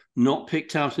spoiler, not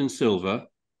picked out in silver,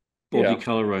 body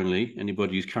color only.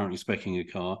 Anybody who's currently speccing a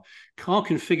car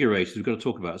configurators, we've got to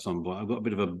talk about at some point. I've got a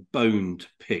bit of a bone to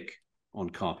pick on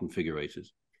car configurators,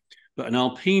 but an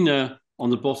Alpina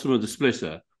on the bottom of the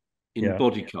splitter in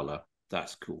body color,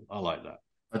 that's cool. I like that.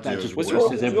 That just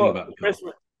says everything about the car.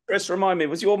 Chris, remind me,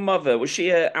 was your mother, was she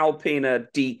an Alpina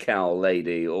decal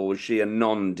lady or was she a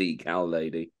non-decal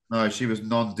lady? No, she was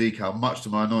non-decal, much to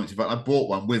my annoyance. In fact, I bought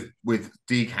one with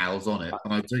decals on it,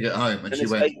 and I took it home, and she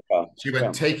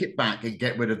went, take it back and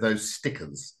get rid of those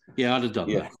stickers. Yeah, I'd have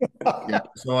done that. Yeah,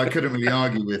 so I couldn't really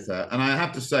argue with her. And I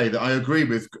have to say that I agree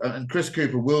with, and Chris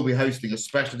Cooper will be hosting a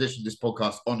special edition of this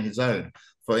podcast on his own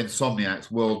for Insomniacs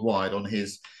worldwide on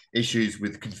his issues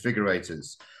with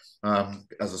configurators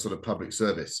as a sort of public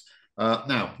service.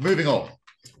 Now, moving on.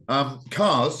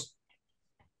 Cars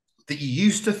that you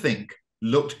used to think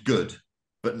looked good,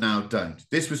 but now don't.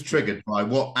 This was triggered by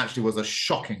what actually was a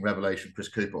shocking revelation, Chris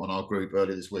Cooper, on our group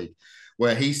earlier this week,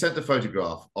 where he sent a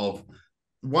photograph of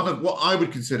one of what I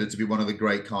would consider to be one of the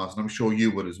great cars, and I'm sure you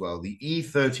would as well, the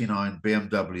E39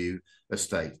 BMW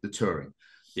Estate, the Touring.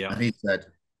 Yeah. And he said,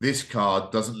 this car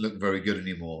doesn't look very good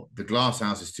anymore. The glass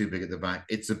house is too big at the back.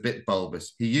 It's a bit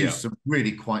bulbous. He used some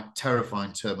really quite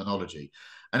terrifying terminology.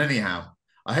 And anyhow,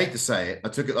 I hate to say it,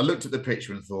 I looked at the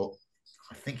picture and thought,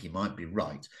 I think he might be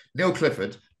right. Neil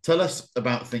Clifford, tell us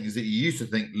about things that you used to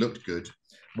think looked good,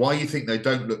 why you think they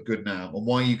don't look good now, and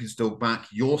why you can still back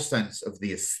your sense of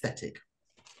the aesthetic.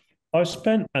 I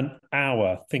spent an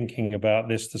hour thinking about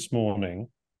this morning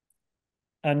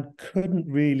and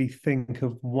couldn't really think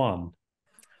of one,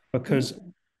 because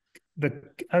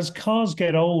as cars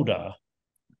get older,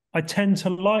 I tend to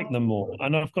like them more.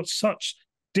 And I've got such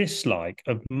dislike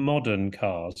of modern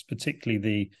cars, particularly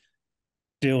the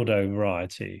dildo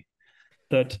variety,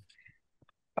 that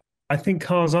I think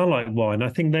cars are like wine. I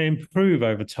think they improve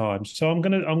over time. So I'm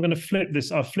gonna flip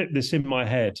this. I flipped this in my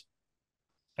head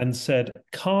and said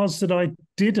cars that I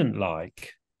didn't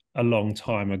like a long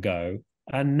time ago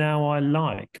and now I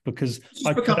like, because it's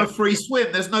become a free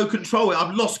swim. There's no control.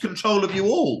 I've lost control of you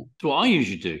all. That's what I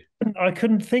usually do. I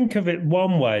couldn't think of it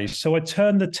one way, so I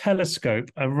turned the telescope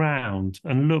around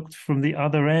and looked from the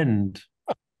other end.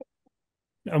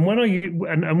 And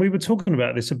when we were talking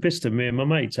about this at Bicester, me and my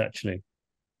mates actually,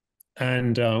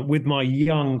 and with my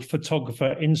young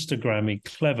photographer, Instagrammy,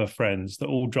 clever friends that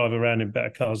all drive around in better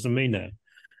cars than me now.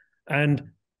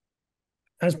 And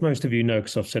as most of you know,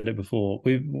 because I've said it before,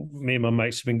 me and my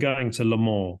mates have been going to Le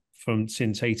Mans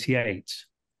since '88,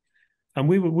 and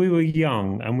we were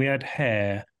young and we had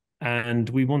hair and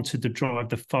we wanted to drive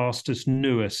the fastest,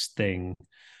 newest thing.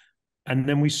 And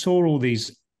then we saw all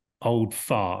these old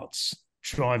farts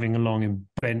driving along in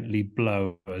Bentley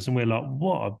blowers, and we're like,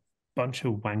 what a bunch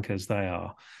of wankers they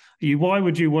are. Why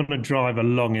would you want to drive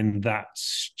along in that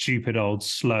stupid old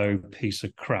slow piece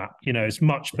of crap? You know, it's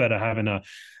much better having a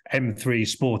M3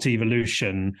 Sport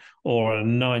Evolution or a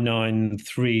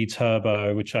 993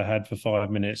 Turbo, which I had for 5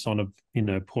 minutes on a,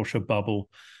 Porsche bubble.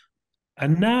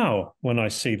 And now when I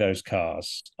see those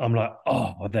cars, I'm like,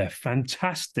 oh, they're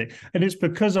fantastic. And it's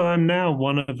because I'm now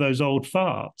one of those old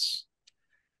farts.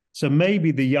 So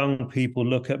maybe the young people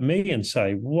look at me and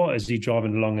say, what is he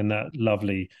driving along in that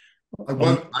lovely... I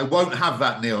won't have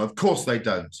that, Neil. Of course they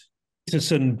don't.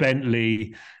 Peterson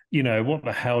Bentley, what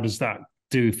the hell does that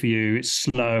do for you? It's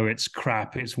slow, it's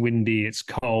crap, it's windy, it's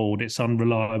cold, it's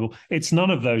unreliable. It's none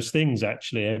of those things,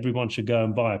 actually. Everyone should go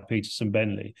and buy a Peterson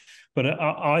Bentley. But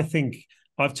I think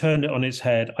I've turned it on its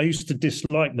head. I used to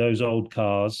dislike those old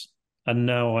cars, and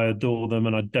now I adore them,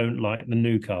 and I don't like the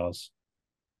new cars.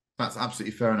 That's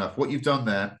absolutely fair enough. What you've done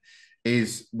there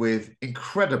is, with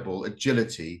incredible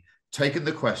agility, taken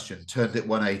the question, turned it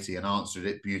 180 and answered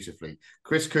it beautifully.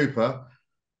 Chris Cooper,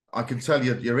 I can tell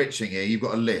you're itching here. You've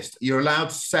got a list. You're allowed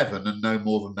 7 and no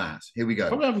more than that. Here we go.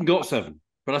 Probably haven't got 7,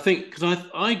 but I think, because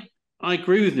I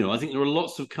agree with Neil. I think there are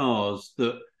lots of cars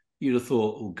that you'd have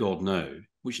thought, oh God, no,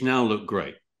 which now look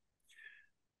great.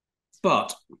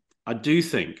 But I do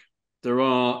think there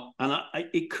are, and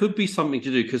it could be something to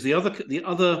do, because the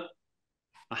other,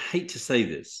 I hate to say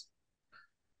this,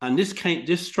 and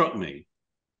this struck me,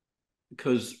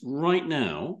 because right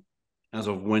now, as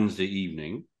of Wednesday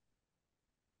evening,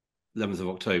 11th of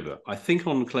October, I think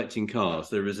on Collecting Cars,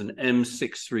 there is an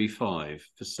M635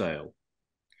 for sale.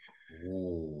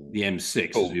 Ooh. The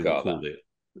M6, as we called it.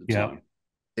 Yeah.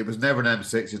 It was never an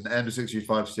M6, it's an M635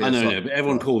 CSI. I know, but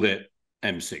everyone called it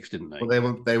M6, didn't they?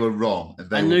 Well, they were wrong.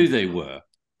 And I knew they were.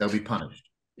 They'll be punished.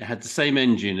 It had the same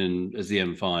engine as the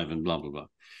M5 and blah, blah, blah.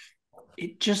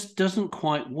 It just doesn't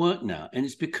quite work now. And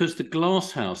it's because the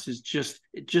glass house it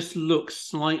just looks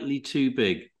slightly too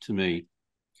big to me.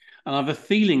 And I have a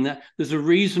feeling that there's a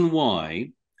reason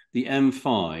why the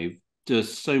M5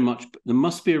 does so much. There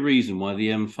must be a reason why the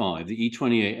M5, the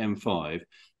E28 M5,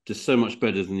 does so much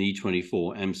better than the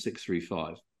E24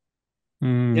 M635. The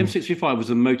M635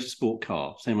 was a motorsport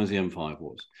car, same as the M5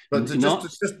 was. But hang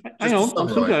on, I'm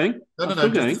still going.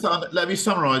 Let me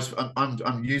summarise.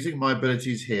 I'm using my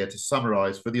abilities here to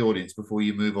summarise for the audience before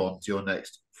you move on to your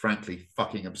next, frankly,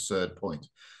 fucking absurd point.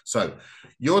 So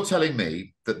you're telling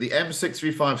me that the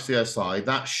M635 CSI,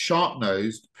 that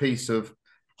sharp-nosed piece of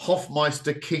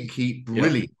Hofmeister kinky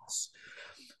brilliance,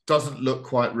 doesn't look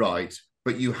quite right,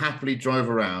 but you happily drove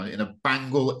around in a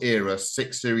Bangle-era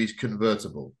 6 Series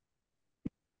convertible.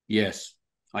 Yes,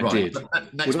 I did.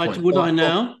 Would I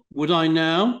now?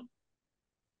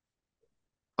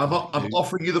 I'm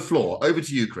offering you the floor. Over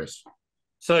to you, Chris.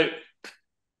 So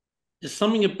there was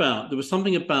something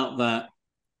about that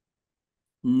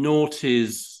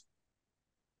noughties.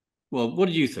 Well, what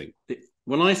do you think?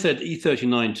 When I said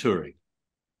E39 Touring,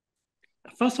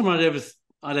 the first time I'd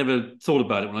ever thought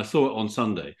about it, when I saw it on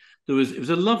Sunday, it was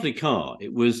a lovely car.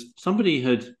 It was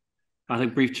I had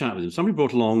a brief chat with him. Somebody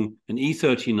brought along an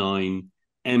E39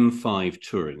 M5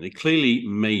 Touring. They clearly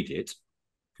made it,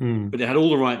 but it had all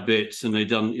the right bits, and they'd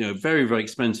done, very, very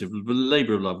expensive,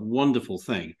 labour of love, wonderful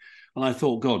thing. And I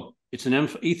thought, God, it's an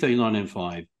E39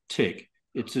 M5, tick.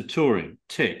 It's a Touring,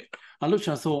 tick. I looked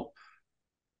and I thought,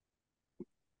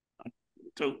 I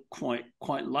don't quite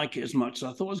like it as much as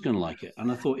I thought I was going to like it.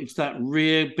 And I thought, it's that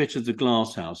rear bit of the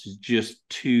glass house is just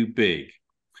too big.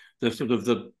 The sort of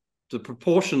the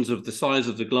proportions of the size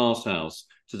of the glass house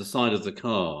to the side of the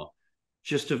car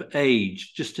just have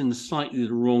aged just in slightly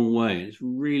the wrong way. It's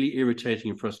really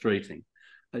irritating and frustrating.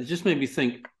 It just made me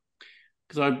think,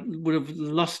 because I would have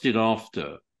lusted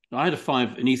after. I had an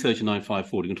E39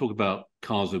 540. We can talk about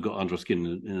cars that got under our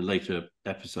skin in a later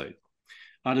episode.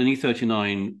 I had an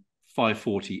E39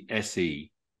 540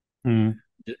 SE,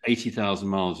 80,000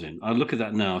 miles in. I look at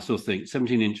that now, I still think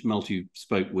 17-inch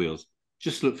multi-spoke wheels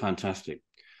just look fantastic.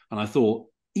 And I thought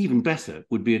even better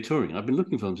would be a Touring. I've been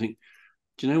looking for them, thinking,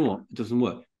 do you know what? It doesn't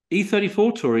work.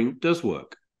 E34 Touring does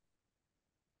work.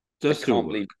 I can't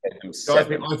believe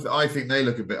I think they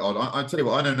look a bit odd. I tell you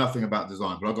what, I know nothing about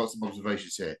design, but I've got some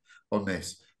observations here on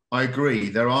this. I agree.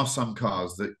 There are some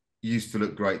cars that used to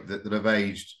look great that have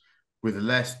aged with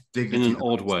less dignity in an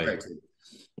odd way.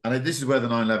 And this is where the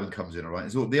 911 comes in, all right?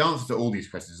 The answer to all these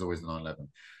questions is always the 911.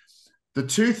 The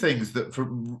two things that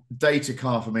from data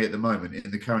car for me at the moment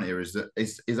in the current era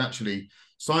is actually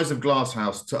size of glass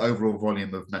house to overall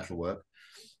volume of metalwork.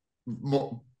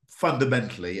 More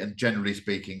fundamentally and generally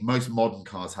speaking, most modern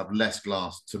cars have less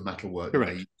glass to metalwork than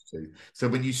they used to. So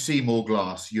when you see more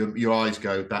glass, your eyes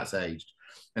go, that's aged.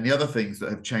 And the other things that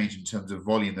have changed in terms of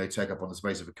volume they take up on the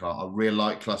space of a car are rear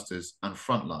light clusters and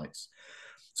front lights.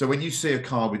 So when you see a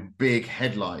car with big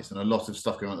headlights and a lot of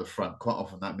stuff going on at the front, quite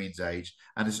often that means age.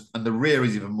 And the rear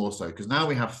is even more so, because now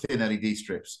we have thin LED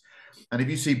strips. And if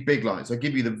you see big lights, I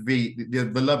give you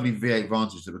the lovely V8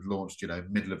 Vantage that was launched,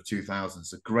 middle of 2000s.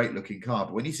 It's a great looking car.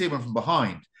 But when you see one from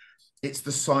behind, it's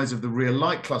the size of the rear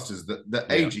light clusters that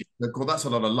age. That's a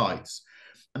lot of lights.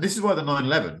 And this is why the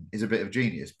 911 is a bit of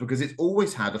genius, because it's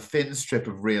always had a thin strip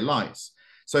of rear lights.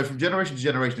 So from generation to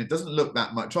generation, it doesn't look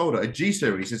that much older. A G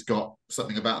series has got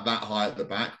something about that high at the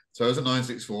back. So is a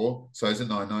 964, so is a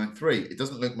 993. It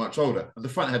doesn't look much older. And the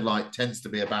front headlight tends to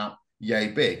be about yay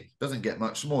big. Doesn't get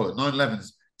much smaller.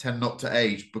 911s tend not to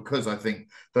age because I think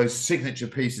those signature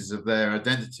pieces of their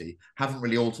identity haven't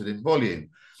really altered in volume.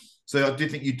 So I do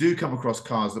think you do come across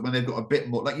cars that when they've got a bit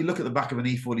more, like you look at the back of an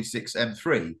E46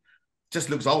 M3, just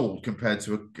looks old compared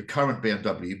to a current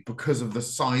BMW because of the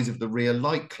size of the rear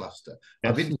light cluster.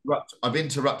 Yes. I've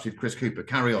interrupted Chris Cooper.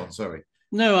 Carry on, sorry.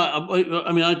 No,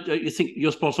 I think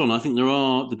you're spot on. I think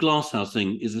the glasshouse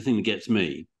thing is the thing that gets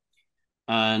me.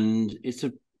 And it's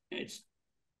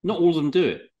not all of them do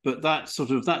it, but that's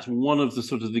one of the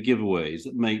the giveaways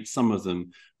that make some of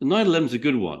them. The 911 is a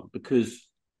good one because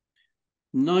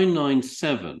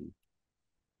 997,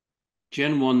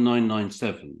 Gen 1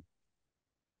 997,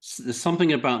 there's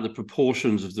something about the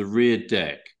proportions of the rear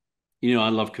deck. I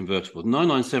love convertibles.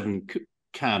 997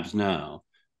 cabs now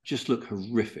just look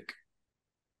horrific.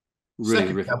 Really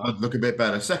horrific. Second gen look a bit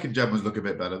better. Second gen ones look a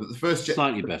bit better, but the first gen,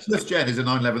 slightly better. First gen is a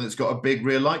 911 that's got a big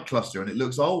rear light cluster, and it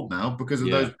looks old now because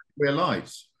of those rear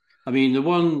lights. I mean, the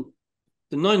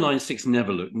 996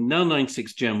 never looked.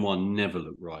 996 Gen 1 never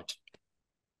looked right.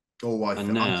 Oh,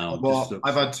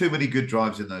 I've had too many good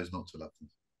drives in those not to love them.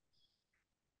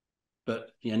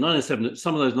 But 997,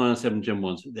 some of those 997 Gen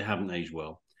 1s, they haven't aged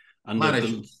well. And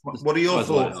Manish, what are your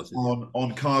thoughts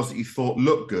on cars that you thought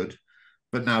look good,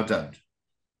 but now don't?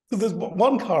 So there's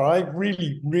one car I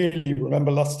really, really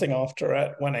remember lusting after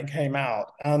it when it came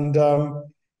out. And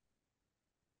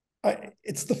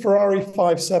it's the Ferrari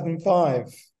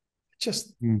 575.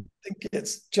 Just think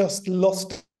it's just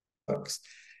lost looks.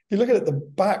 You look at it, the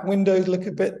back windows look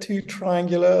a bit too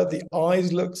triangular. The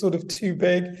eyes look sort of too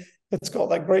big. It's got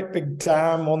that great big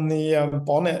dam on the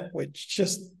bonnet, which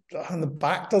just on the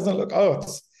back doesn't look,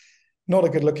 it's not a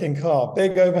good looking car.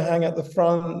 Big overhang at the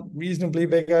front, reasonably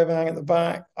big overhang at the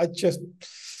back.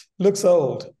 Looks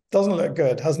old, doesn't look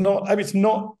good. It has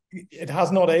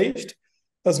not aged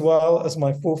as well as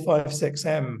my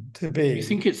 456M to be. You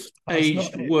think it's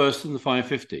aged worse than the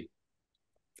 550?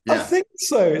 Yeah. I think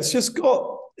so. It's just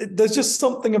there's just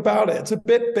something about it. It's a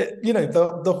bit,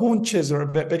 the haunches are a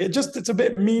bit big. It's a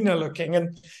bit meaner looking.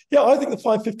 And I think the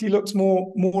 550 looks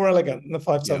more elegant than the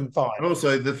 575. And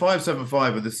also the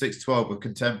 575 and the 612 were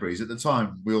contemporaries. At the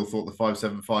time, we all thought the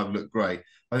 575 looked great.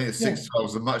 I think the 612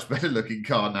 is a much better looking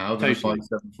car now than the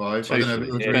 575. Totally. I don't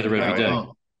know if it's better every day.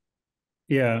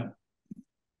 Yeah.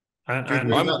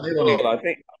 And I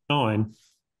think 9,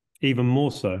 even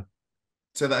more so.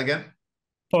 Say that again?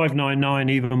 599,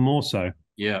 even more so.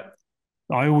 Yeah.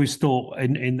 I always thought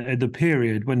in the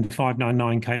period when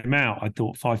 599 came out, I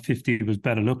thought 550 was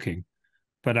better looking.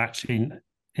 But actually,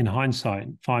 in hindsight,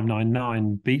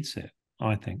 599 beats it,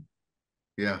 I think.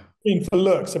 Yeah. For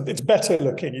looks, it's better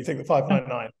looking, you think, the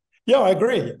 599? Yeah, I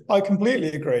agree. I completely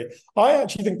agree. I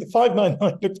actually think the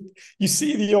 599 looks, you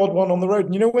see the odd one on the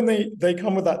road. And when they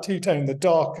come with that two-tone, the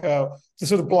dark, the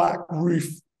sort of black roof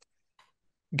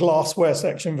glassware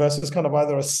section versus kind of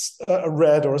either a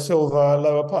red or a silver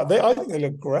lower part. I think they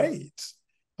look great.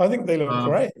 I think they look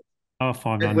great. Oh,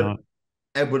 599.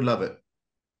 Edward Lovett.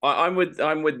 I'm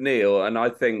with Neil, and I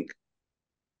think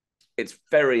it's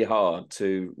very hard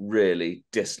to really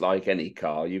dislike any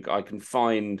car. I can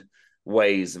find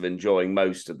ways of enjoying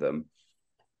most of them.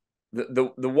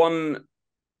 The one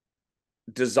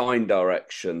design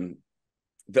direction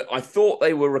that I thought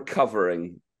they were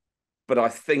recovering, but I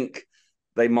think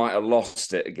they might have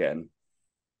lost it again,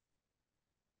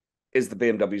 is the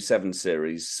BMW 7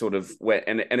 Series, sort of where,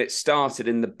 and it started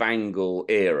in the Bangle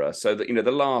era. So that,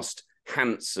 the last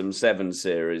handsome 7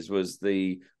 Series was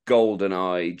the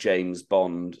GoldenEye James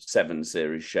Bond 7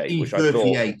 Series shape, which I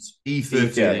thought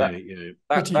E38.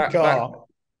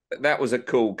 That was a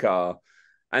cool car.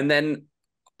 And then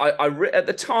at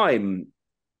the time,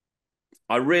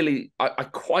 I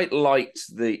quite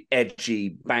liked the edgy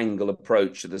Bangle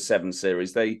approach to the 7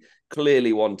 Series. They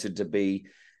clearly wanted to be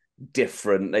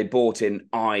different. They brought in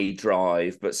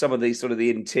iDrive, but some of the sort of the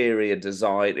interior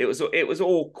design, it was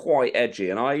all quite edgy,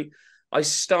 and I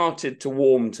started to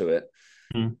warm to it.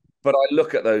 But I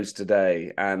look at those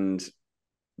today, and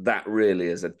that really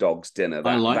is a dog's dinner.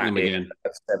 I like them again.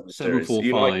 745.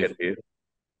 You like it, do you?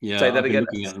 Yeah, say that I've again.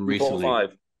 Been looking at them recently.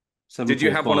 Did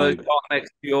you have one of those next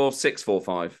to your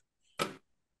 645?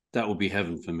 That would be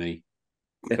heaven for me.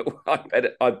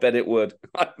 I bet it would.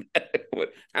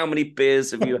 How many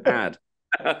beers have you had?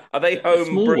 Are they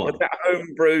homebrewed? Is that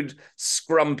homebrewed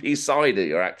scrumpy cider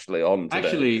you're actually on today?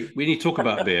 Actually, we need to talk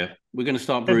about beer. We're going to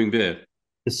start brewing beer.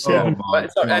 The 7.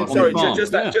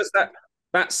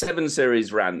 That 7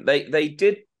 Series rant. It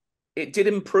did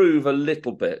improve a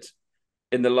little bit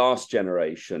in the last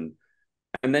generation,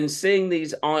 and then seeing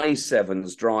these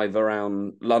i7s drive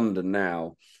around London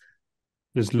now,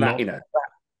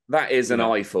 that is an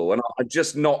eyeful, and I'm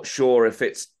just not sure if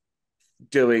it's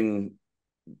doing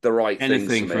the right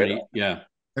things for me. Yeah.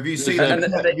 Have you seen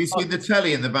the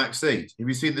telly in the back seat? Have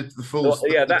you seen the full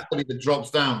telly that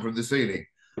drops down from the ceiling?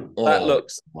 That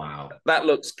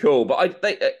looks cool. But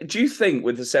do you think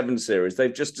with the 7 Series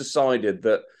they've just decided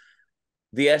that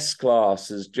the S-Class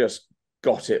has just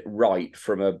got it right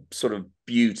from a sort of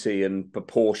beauty and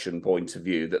proportion point of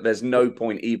view, that there's no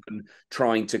point even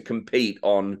trying to compete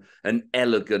on an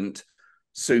elegant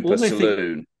super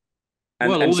saloon?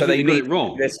 So they need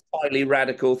this highly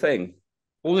radical thing.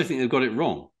 Or they think they've got it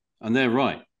wrong, and they're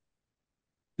right.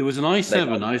 There was an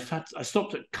i7. I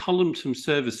stopped at Cullenham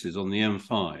Services on the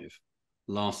M5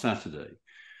 last Saturday,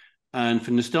 and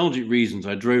for nostalgic reasons,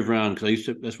 I drove around because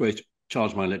that's where I used to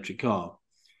charge my electric car,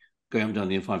 going up and down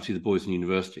the M5 to see the boys in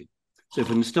university. So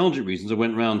for nostalgic reasons, I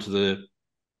went round to the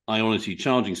Ionity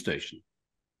charging station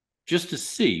just to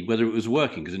see whether it was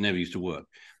working, because it never used to work.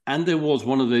 And there was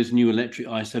one of those new electric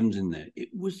i7s in there. It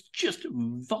was just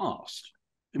vast.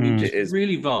 I mean, just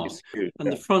really vast.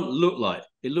 And the front looked like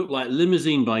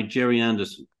Limousine by Jerry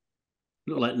Anderson.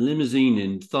 It looked like Limousine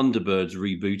in Thunderbirds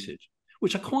rebooted,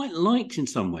 which I quite liked in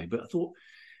some way. But I thought,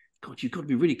 God, you've got to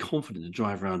be really confident to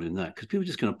drive around in that, because people are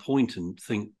just going to point and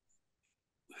think,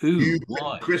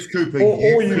 why? Chris Cooper,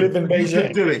 or you live in Beijing. You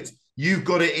can do it. You've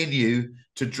got it in you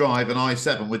to drive an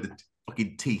i7 with the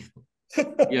fucking teeth.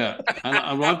 Yeah, and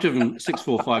I've driven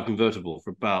 645 convertible for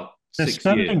about 6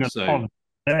 years. So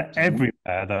they're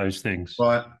everywhere, those things.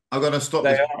 Right, I'm going to stop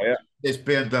this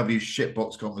BMW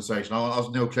shitbox conversation. I'll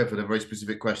ask Neil Clifford a very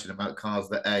specific question about cars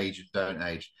that age and don't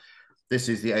age. This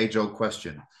is the age-old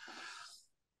question.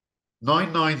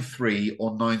 993 or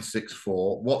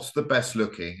 964, what's the best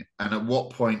looking, and at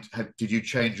what point did you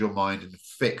change your mind and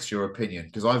fix your opinion?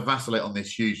 Because I vacillate on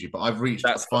this hugely, but I've reached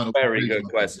a very good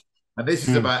question. And this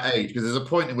is about age, because there's a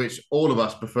point in which all of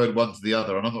us preferred one to the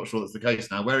other, and I'm not sure that's the case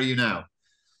now. Where are you now?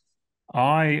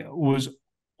 I was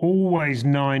always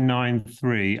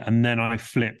 993, and then I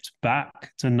flipped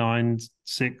back to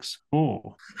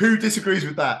 964. Who disagrees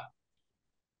with that?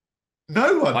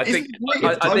 No one. I think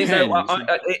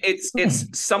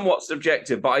it's somewhat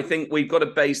subjective, but I think we've got to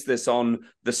base this on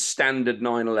the standard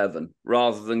 911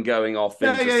 rather than going off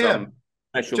into some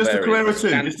special just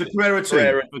variant. Just a Carrera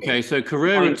 2. Okay, so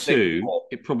Carrera 2,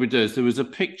 it probably does. There was a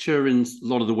picture in a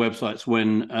lot of the websites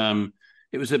when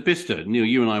it was at Bicester. Neil,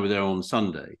 you and I were there on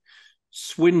Sunday.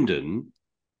 Swindon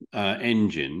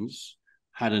Engines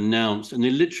had announced, and they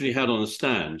literally had on a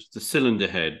stand the cylinder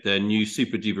head, their new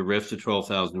Super Duper revs to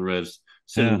 12,000 revs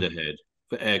cylinder head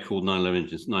for air-cooled 911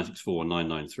 engines, 964 and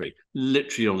 993,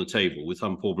 literally on the table with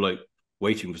some poor bloke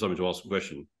waiting for someone to ask a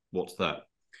question. What's that?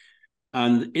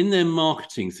 And in their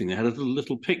marketing thing, they had a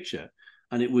little picture,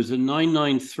 and it was a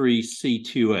 993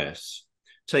 C2S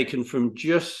taken from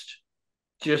just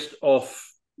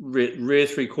off rear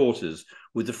three quarters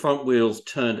with the front wheels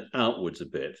turned outwards a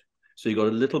bit. So you got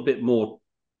a little bit more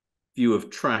view of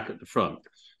track at the front.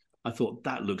 I thought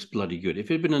that looks bloody good.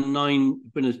 If it had been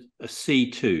a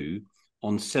C2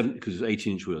 on 7, because it's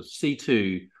 18-inch wheels,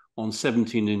 C2 on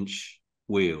 17-inch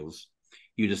wheels,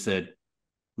 you'd have said,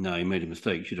 no, you made a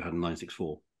mistake. You should have had a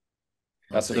 964.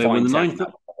 That's a so fine when the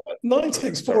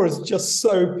 964 is just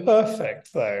so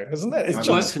perfect, though, isn't it? It's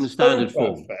just in the standard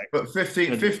form. But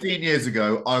 15 years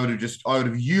ago, I would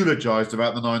have eulogized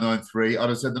about the 993. I'd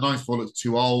have said the 994 looks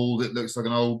too old. It looks like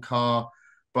an old car.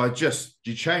 But you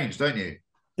change, don't you?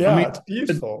 Yeah, I mean, it's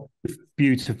beautiful.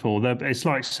 Beautiful. It's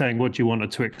like saying, what do you want, a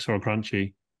Twix or a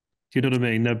Crunchy? Do you know what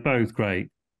I mean? They're both great.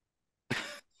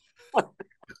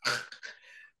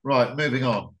 Right, moving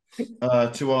on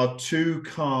to our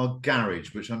two-car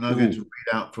garage, which I'm now going to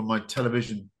read out from my telephone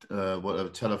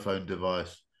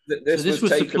device. This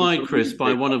was supplied, Chris,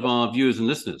 by one of our viewers and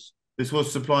listeners. This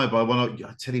was supplied by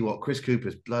I tell you what, Chris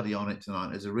Cooper's bloody on it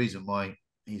tonight. There's a reason why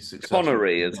he's successful.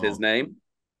 Connery is his name.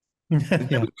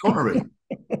 Connery.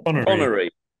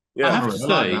 Yeah. I have to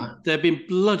say, there have been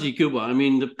bloody good ones. I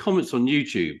mean, the comments on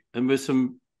YouTube, and there's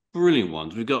some brilliant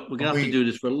ones. We're going to have to do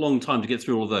this for a long time to get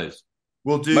through all those.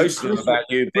 We'll do most of them about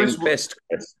you being pissed.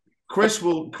 Chris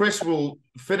will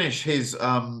finish his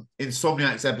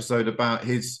Insomniacs episode about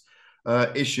his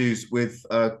issues with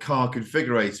car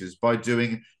configurators by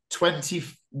doing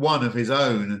 21 of his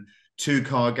own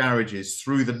two-car garages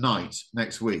through the night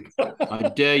next week.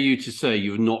 I dare you to say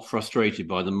you're not frustrated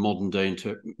by the modern day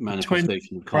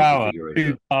manifestation of car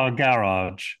configuration. Two-car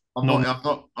garage. I'm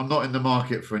not in the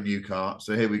market for a new car,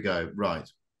 so here we go. Right.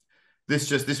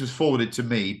 This was forwarded to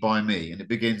me by me, and it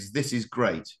begins, "This is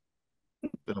great."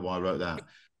 Don't know why I wrote that.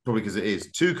 Probably because it is.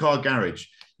 Two-car garage.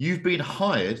 You've been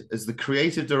hired as the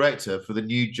creative director for the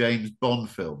new James Bond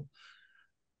film.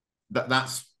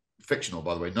 That's fictional,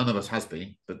 by the way. None of us has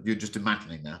been, but you're just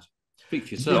imagining that. Speak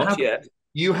for yourself.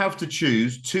 You have to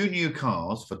choose 2 new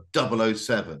cars for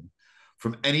 007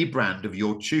 from any brand of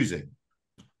your choosing.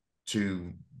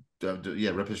 Repetition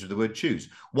of the word choose.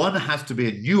 One has to be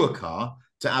a newer car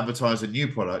to advertise a new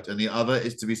product, and the other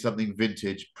is to be something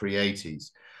vintage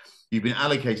pre-80s. You've been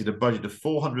allocated a budget of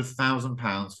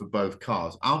 £400,000 for both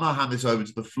cars. I'll now hand this over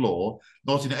to the floor,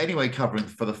 not in any way covering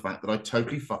for the fact that I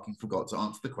totally fucking forgot to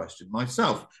answer the question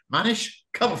myself. Manish,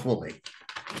 cover for me.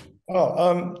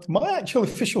 My actual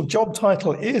official job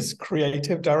title is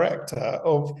creative director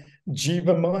of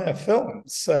Jiva Maya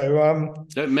Films. So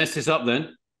don't mess this up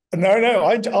then. No,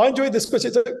 I enjoyed this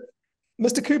question. So,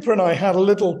 Mr. Cooper and I had a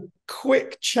little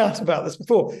quick chat about this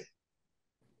before.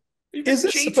 Is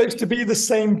it supposed to be the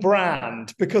same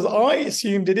brand? Because I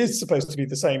assumed it is supposed to be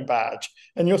the same badge,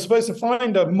 and you're supposed to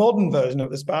find a modern version of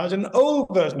this badge and an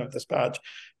old version of this badge.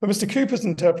 But Mr. Cooper's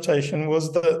interpretation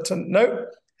was that, no,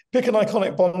 pick an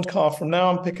iconic Bond car from now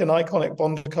and pick an iconic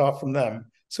Bond car from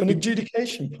them. So an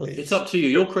adjudication, please. It's up to you.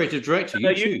 You're creative director.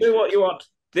 You do what you want.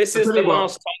 This is the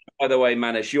last time, by the way,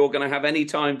 Manish, you're going to have any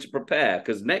time to prepare,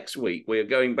 because next week we are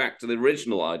going back to the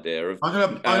original idea of...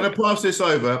 I'm going to pass this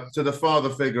over to the father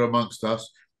figure amongst us.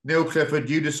 Neil Clifford,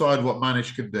 you decide what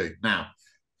Manish can do now.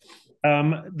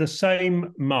 The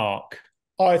same mark.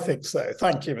 I think so.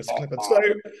 Thank you, Mr. Clifford.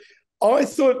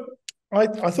 So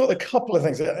I thought a couple of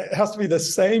things. It has to be the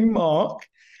same mark,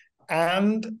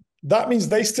 and that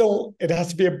means it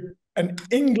has to be an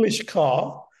English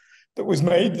car that was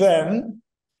made then,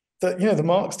 that, the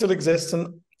mark still exists.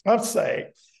 And I have to say,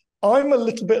 I'm a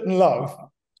little bit in love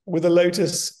with a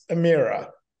Lotus Emira.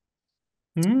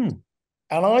 And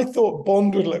I thought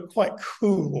Bond would look quite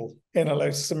cool in a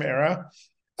Lotus Emira.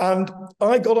 And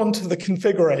I got onto the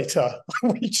configurator.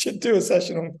 We should do a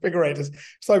session on configurators.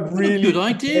 So I really good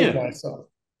idea. Myself.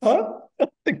 Huh? I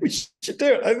think we should do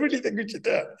it. I really think we should do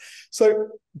it. So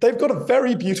they've got a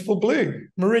very beautiful blue,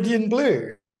 Meridian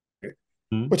blue,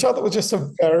 which I thought was just a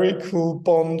very cool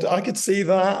Bond. I could see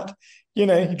that. He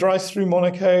drives through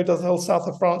Monaco, does the whole south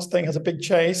of France thing, has a big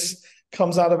chase,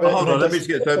 comes out of it. Hold on, let me just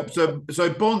get so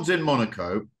Bond's in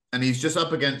Monaco, and he's just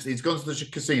up against, he's gone to the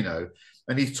casino,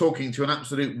 and he's talking to an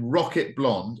absolute rocket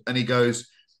blonde, and he goes,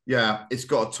 "Yeah, it's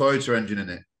got a Toyota engine in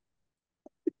it."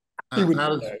 How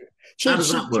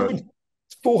does that work?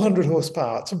 It's 400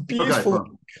 horsepower. It's a beautiful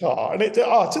car, and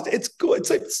it's good.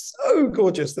 It's so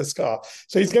gorgeous, this car.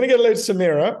 So he's going to get a Lotus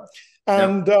Emira,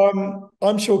 and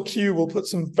I'm sure Q will put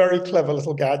some very clever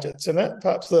little gadgets in it.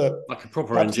 Perhaps like a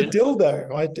proper engine, a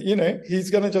dildo. He's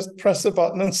going to just press a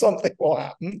button and something will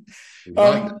happen.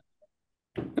 Right.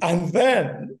 And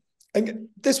then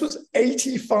this was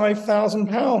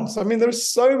 £85,000. I mean, there is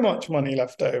so much money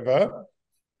left over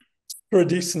for a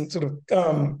decent sort of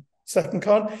second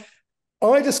car.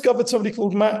 I discovered somebody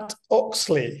called Matt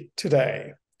Oxley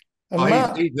today.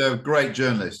 And he's a great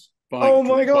journalist. Oh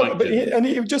my God. But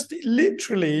he just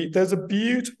literally, there's a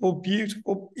beautiful,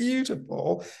 beautiful,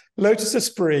 beautiful Lotus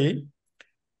Esprit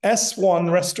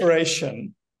S1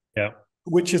 restoration,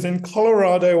 which is in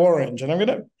Colorado orange. And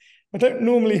I don't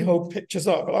normally hold pictures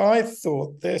up, but I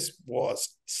thought this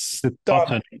was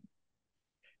stunning.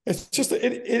 It's just,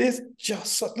 it is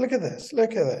just, look at this.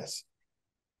 Look at this.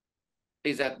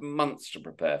 He's had months to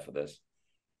prepare for this.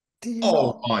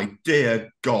 My dear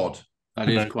God. That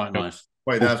is quite nice.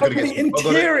 Wait, that's going to get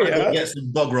interior. Get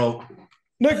some bug roll.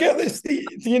 No, get this.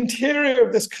 The interior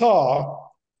of this car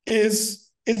is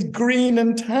green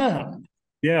and tan.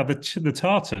 Yeah, the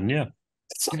tartan. Yeah.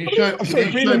 Can you show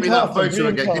me that photo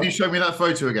again? Can you show me that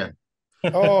photo again?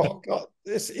 Oh God,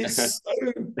 this is so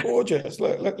gorgeous.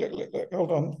 Look.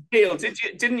 Hold on. Neil, did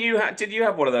you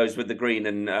have one of those with the green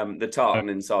and the tartan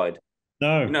inside?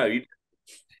 No.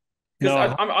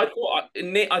 Because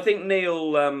I think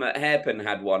Neil Hairpin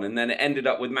had one, and then it ended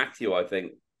up with Matthew, I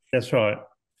think. That's right.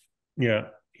 Yeah.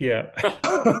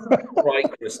 All right,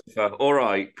 Christopher. All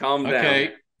right, calm down.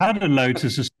 I had a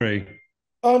Lotus Esprit.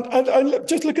 And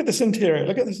just look at this interior.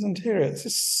 Look at this interior. This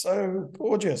is so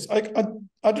gorgeous. I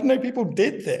didn't know people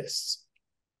did this.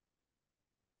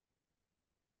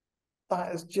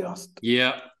 That is just...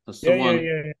 Yeah, that's the one.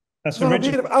 Yeah. That's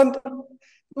original. And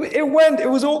it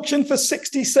was auctioned for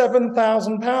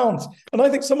 £67,000. And I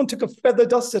think someone took a feather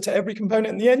duster to every component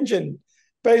in the engine.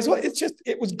 But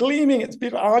it was gleaming. It's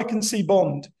beautiful. I can see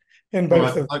Bond in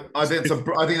both of them. I think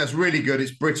that's really good.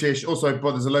 It's British. Also,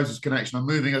 but there's a Lotus connection. I'm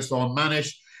moving us on.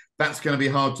 Manish, that's going to be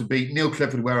hard to beat. Neil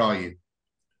Clifford, where are you?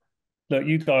 Look,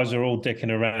 you guys are all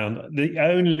dicking around. The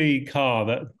only car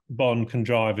that Bond can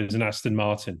drive is an Aston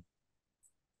Martin.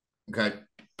 Okay.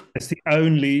 It's the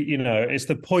only, it's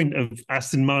the point of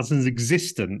Aston Martin's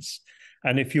existence.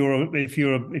 And if you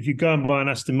go and buy an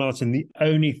Aston Martin, the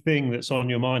only thing that's on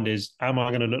your mind is, am I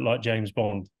going to look like James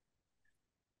Bond?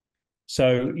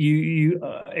 So you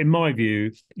in my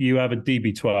view, you have a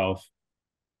DB12.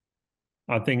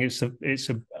 I think it's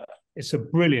a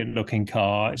brilliant looking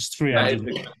car. It's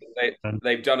 300.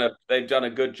 They've done a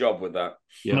good job with that.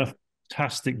 Yeah.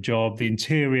 Fantastic job. The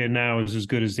interior now is as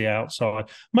good as the outside.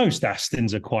 Most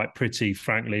Astons are quite pretty,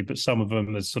 frankly, but some of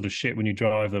them are sort of shit when you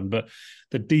drive them. But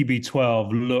the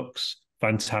DB12 looks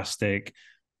fantastic.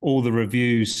 All the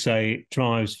reviews say it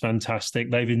drives fantastic.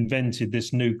 They've invented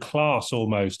this new class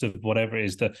almost of whatever it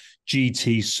is, the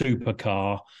GT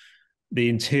supercar. The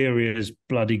interior is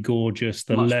bloody gorgeous.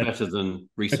 The much better than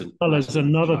recent. The colours,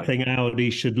 another thing Audi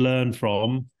should learn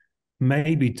from.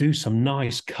 Maybe do some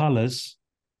nice colours.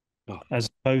 As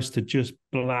opposed to just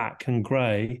black and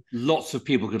grey. Lots of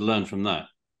people could learn from that.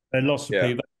 Lots of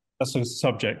people. That's a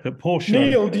subject that Porsche.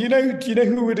 Neil, do you know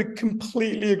who would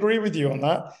completely agree with you on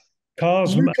that?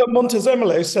 Cars. Luca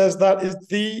Montezemolo says that is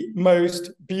the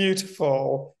most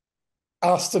beautiful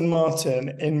Aston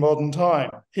Martin in modern time.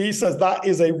 He says that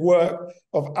is a work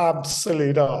of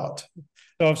absolute art.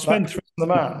 So I've spent the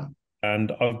man,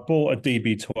 and I've bought a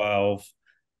DB12.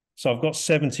 So I've got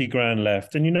 70 grand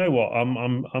left. And you know what?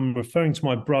 I'm referring to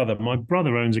my brother. My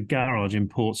brother owns a garage in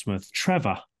Portsmouth.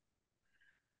 Trevor.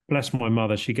 Bless my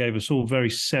mother. She gave us all very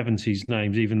 70s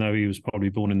names, even though he was probably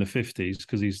born in the 50s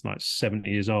because he's like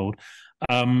 70 years old.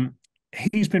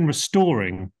 He's been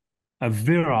restoring a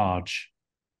Virage.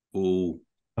 Oh.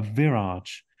 A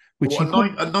Virage. Which a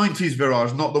 90s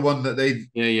Virage, not the one that they...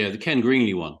 Yeah, the Ken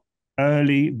Greenley one.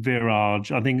 Early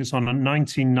Virage. I think it's on a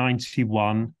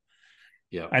 1991.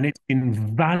 Yeah. And it's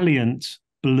in Valiant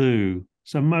blue.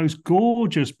 So most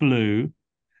gorgeous blue.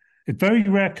 A very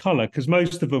rare colour because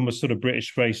most of them were sort of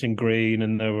British racing green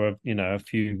and there were, a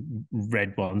few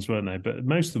red ones, weren't there? But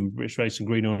most of them British racing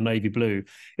green or navy blue.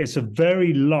 It's a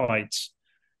very light,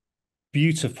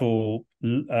 beautiful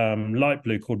light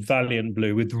blue called Valiant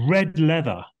blue with red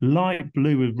leather. Light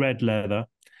blue with red leather.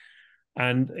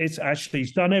 And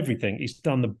he's done everything. He's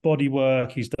done the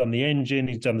bodywork. He's done the engine.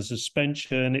 He's done the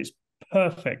suspension. It's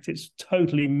perfect. It's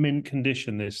totally mint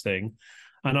condition, this thing.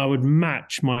 And I would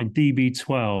match my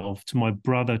DB12 to my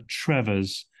brother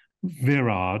Trevor's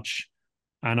Virage,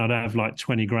 and I'd have like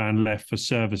 20 grand left for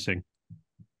servicing.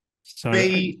 So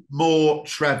be more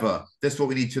Trevor. That's what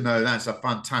we need to know. That's a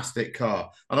fantastic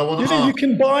car. And I want to you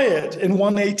can buy it in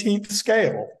 1/18th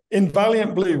scale in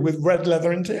Valiant blue with red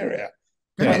leather interior.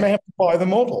 Yeah. I may have to buy the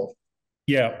model.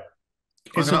 Yeah.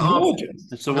 It's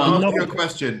gorgeous. So I'll ask you a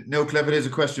question. Neil Clifford, here's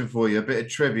a question for you, a bit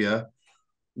of trivia.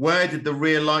 Where did the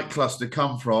rear light cluster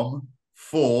come from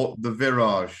for the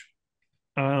Virage?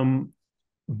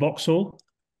 Vauxhall?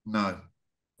 No.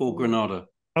 Or Granada?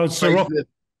 Oh, Sirocco.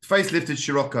 Facelifted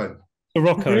Scirocco.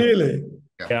 Scirocco. Really?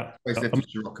 Yeah. Facelift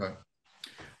Scirocco.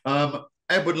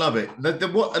 Edward Lovett.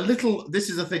 This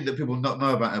is a thing that people not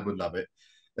know about Edward Lovett.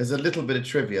 There's a little bit of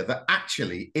trivia that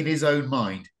actually, in his own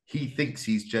mind, he thinks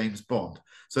he's James Bond.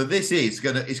 So it's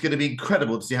gonna be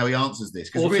incredible to see how he answers this.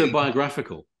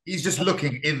 Autobiographical. Really, he's just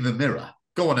looking in the mirror.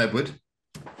 Go on, Edward.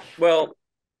 Well,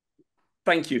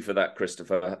 thank you for that,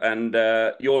 Christopher. And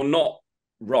you're not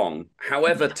wrong.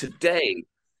 However, today,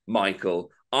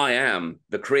 Michael, I am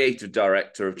the creative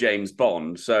director of James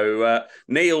Bond. So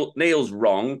Neil's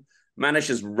wrong. Manish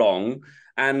is wrong.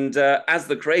 And as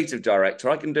the creative director,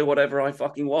 I can do whatever I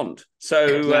fucking want. So,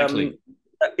 exactly.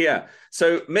 Yeah.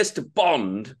 So Mr.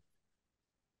 Bond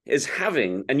is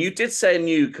having, and you did say a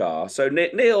new car. So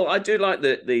Neil, I do like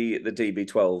the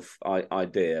DB12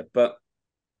 idea, but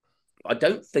I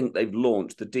don't think they've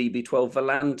launched the DB12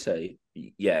 Volante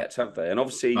yet, have they? And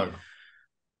obviously,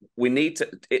 we need to.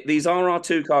 These are our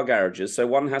two-car garages, so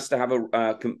one has to have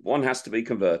one has to be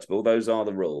convertible. Those are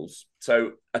the rules.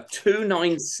 So a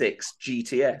 296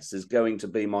 GTS is going to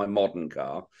be my modern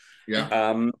car.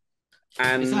 Yeah.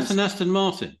 And is that an Aston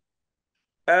Martin?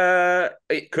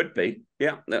 It could be.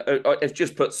 Yeah. It's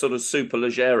just put sort of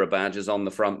Superleggera badges on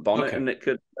the front bonnet, and it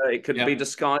could be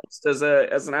disguised as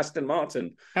an Aston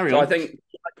Martin. Carry on. I think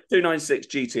 296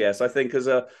 GTS, I think, as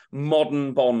a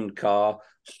modern Bond car,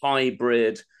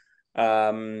 hybrid,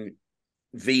 V6,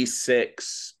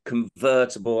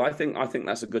 convertible. I think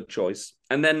that's a good choice.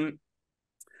 And then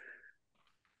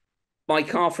my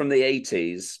car from the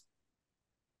 80s.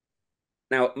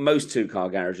 Now, most two-car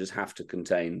garages have to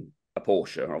contain a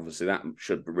Porsche. Obviously, that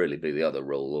should really be the other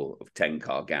rule, or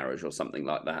 10-car garage or something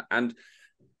like that. And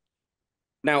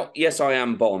now, yes, I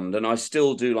am Bond, and I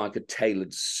still do like a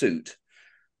tailored suit.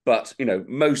 But,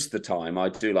 most of the time, I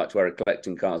do like to wear a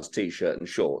Collecting Cars T-shirt and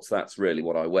shorts. That's really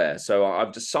what I wear. So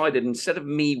I've decided, instead of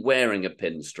me wearing a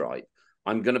pinstripe,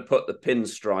 I'm going to put the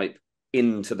pinstripe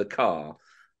into the car.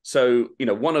 So,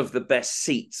 one of the best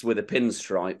seats with a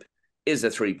pinstripe is a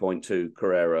 3.2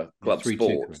 Carrera Club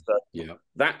Sport. So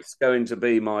that's going to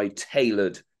be my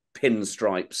tailored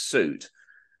pinstripe suit.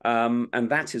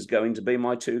 And that is going to be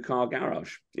my two-car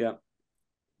garage. Yeah.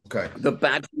 Okay. The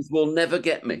badges will never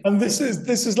get me. And this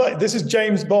is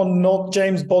James Bond, not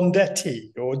James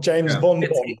Bondetti or James Bond.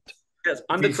 Yes,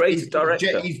 I'm the creative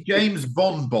director. He's James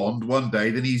Bond one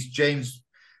day, then he's James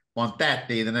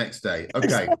Bondetti the next day.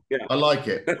 Okay. I like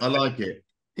it.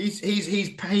 He's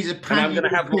a I'm going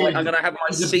to have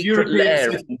my secret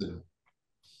lair.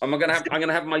 I'm going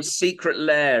to have my secret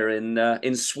lair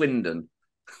in Swindon.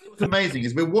 What's amazing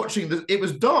is we're watching this. It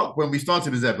was dark when we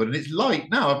started as Edward, and it's light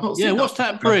now. I've not seen. Yeah, what's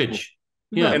that bridge?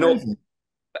 Yeah,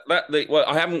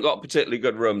 I haven't got a particularly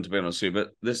good room, to be honest with you,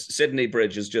 but this Sydney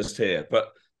Bridge is just here. But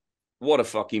what a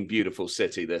fucking beautiful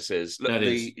city this is. Look,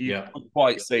 you can't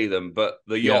quite see them, but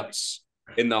the yachts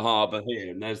in the harbour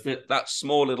here, and there's that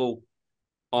small little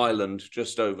island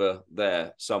just over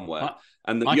there somewhere.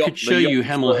 I could show you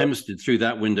Hemel Hempstead through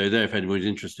that window there if anyone's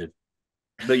interested.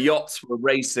 The yachts were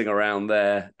racing around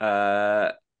there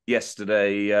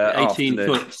yesterday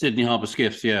 18-foot Sydney Harbour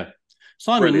skiffs,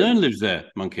 Simon Nern lives there,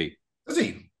 Monkey. Does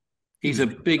he? He's a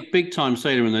big time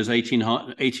sailor in those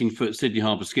 18-foot Sydney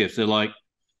Harbour skiffs.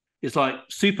 It's like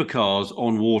supercars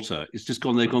on water. It's just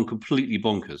they've gone completely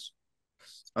bonkers.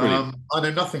 I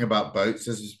know nothing about boats,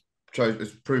 as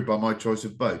proved by my choice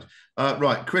of boat.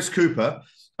 Right, Chris Cooper.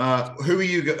 Who are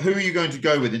you going to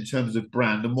go with in terms of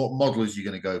brand, and what model is you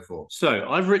going to go for? So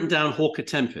I've written down Hawker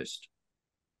Tempest.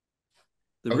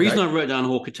 The reason I wrote down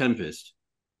Hawker Tempest,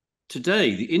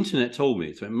 today the internet told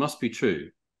me, so it must be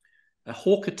true, a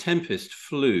Hawker Tempest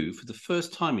flew for the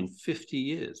first time in 50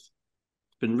 years.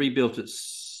 It's been rebuilt at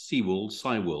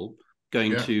Sywell,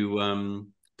 going to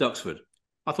Duxford.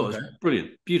 I thought it was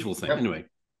brilliant, beautiful thing. Anyway,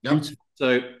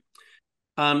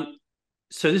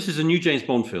 so this is a new James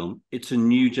Bond film. It's a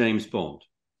new James Bond.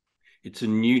 It's a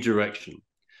new direction.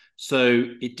 So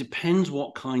it depends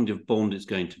what kind of Bond it's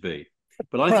going to be.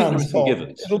 But I think there's some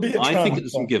givens.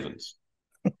 There's some givens.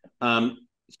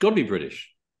 It's got to be British.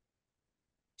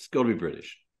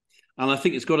 And I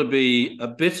think it's got to be a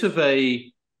bit of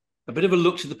a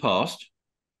look to the past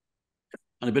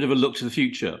and a bit of a look to the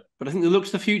future. But I think the look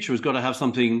to the future has got to have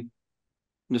something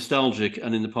nostalgic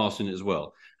and in the past in it as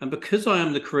well. And because I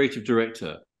am the creative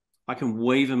director, I can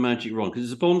wave a magic wand, because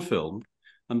it's a Bond film,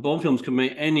 and Bond films can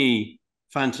make any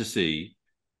fantasy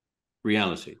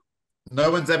reality. No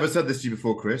one's ever said this to you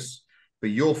before, Chris, but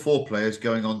your foreplay is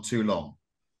going on too long.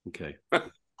 Okay.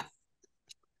 The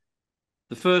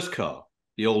first car,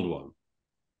 the old one,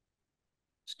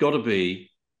 it's got to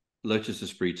be Lotus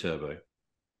Esprit Turbo.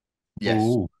 Yes.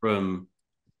 For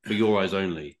Your Eyes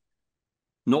Only.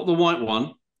 Not the white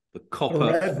one, the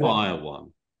copper fire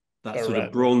one. That sort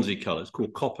of bronzy colour. It's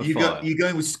called copper fire. You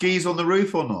going with skis on the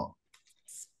roof or not?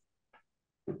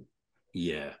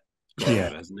 Yeah.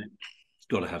 Have, hasn't it? It's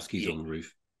got to have skis on the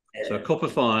roof. So a copper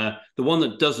fire, the one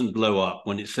that doesn't blow up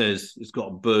when it says it's got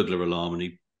a burglar alarm and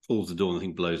he pulls the door and the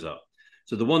thing blows up.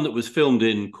 So the one that was filmed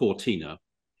in Cortina,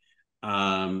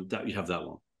 that you have that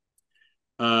one.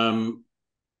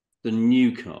 The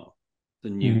new car.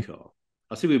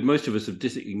 I think most of us have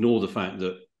ignored the fact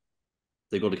that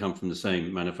they've got to come from the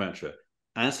same manufacturer,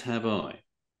 as have I.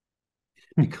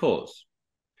 Because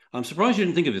I'm surprised you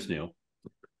didn't think of this, Neil.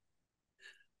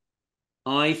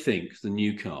 I think the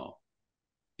new car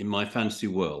in my fantasy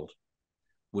world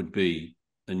would be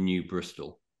a new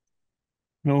Bristol.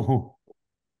 No.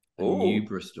 A new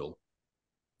Bristol.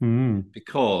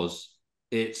 Because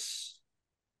it's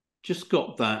just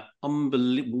got that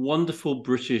unbelievable, wonderful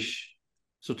British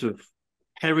sort of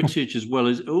heritage, as well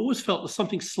as it always felt there's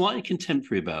something slightly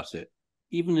contemporary about it,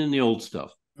 even in the old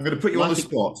stuff. I'm going to put you on the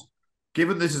spot.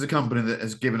 Given this is a company that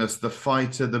has given us the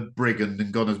Fighter, the Brigand,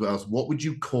 and God knows what else, what would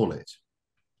you call it?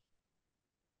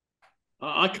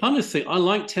 I kind of think I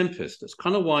like Tempest. That's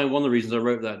kind of why one of the reasons I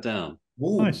wrote that down.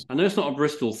 Nice. I know it's not a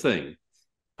Bristol thing.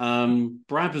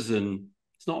 Brabazon,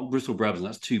 it's not a Bristol Brabazon.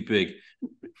 That's too big.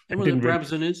 Remember what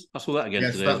Brabazon is? I saw that again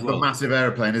today that's as well. The massive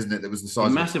airplane, isn't it? That was the size.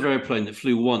 A massive airplane that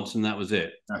flew once and that was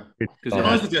it. Because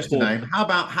I suggest a name. How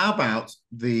about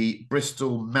the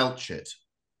Bristol Melchett?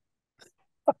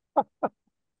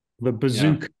 The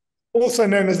Bazooka. Also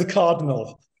known as the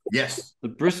Cardinal. Yes. The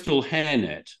Bristol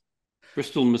Hairnet.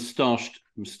 Bristol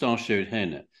mustachioed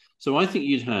hairnet. So I think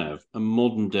you'd have a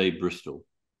modern day Bristol.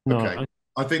 Okay.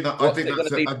 I think that's going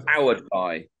to be powered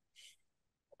by.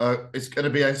 It's going to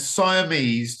be a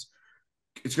Siamese.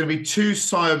 It's going to be two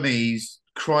Siamese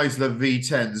Chrysler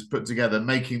V10s put together,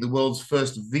 making the world's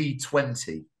first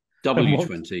V20.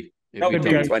 W20.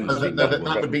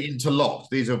 That would be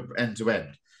interlocked. These are end to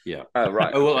end. Yeah. Oh,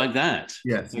 right. Oh, well, like that.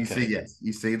 Yes. You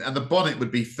see, and the bonnet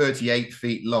would be 38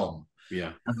 feet long.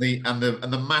 Yeah. And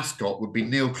the mascot would be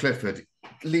Neil Clifford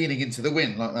leaning into the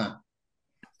wind like that.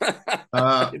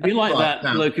 It'd be like that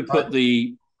bloke who put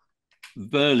the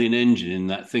Berlin engine in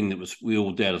that thing that we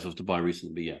all dared ourselves to buy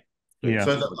recently. Yeah.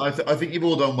 So I think you've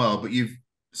all done well, but you've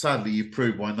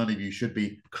proved why none of you should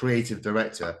be creative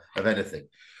director of anything.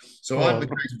 So I'm the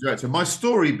creative director. My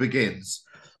story begins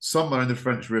somewhere in the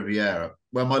French Riviera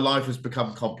where my life has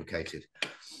become complicated.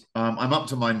 I'm up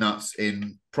to my nuts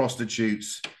in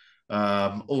prostitutes,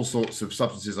 all sorts of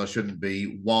substances I shouldn't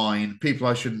be, wine, people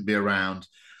I shouldn't be around.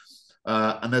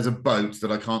 And there's a boat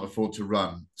that I can't afford to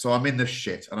run. So I'm in the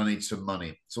shit and I need some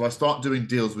money. So I start doing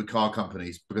deals with car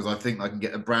companies because I think I can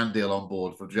get a brand deal on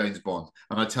board for James Bond.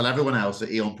 And I tell everyone else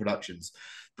at Eon Productions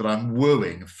that I'm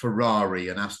wooing Ferrari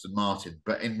and Aston Martin.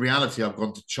 But in reality, I've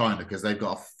gone to China because they've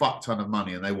got a fuck ton of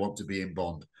money and they want to be in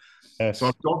Bond. Yes. So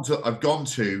I've gone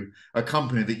to a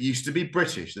company that used to be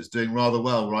British that's doing rather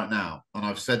well right now. And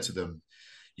I've said to them,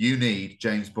 you need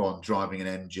James Bond driving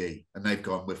an MG. And they've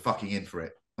gone, we're fucking in for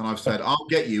it. And I've said, I'll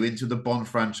get you into the Bond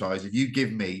franchise if you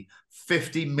give me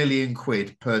 50 million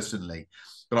quid personally,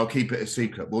 but I'll keep it a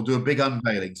secret. We'll do a big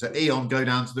unveiling. So Eon go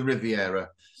down to the Riviera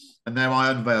and there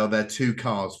I unveil their 2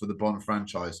 cars for the Bond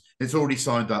franchise. It's already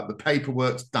signed up. The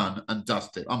paperwork's done and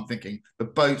dusted. I'm thinking the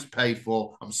boat's paid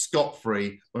for. I'm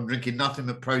scot-free. I'm drinking nothing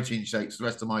but protein shakes the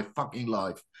rest of my fucking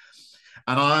life.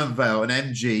 And I unveil an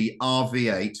MG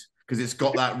RV8 because it's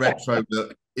got that retro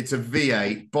look. It's a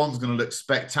V8. Bond's going to look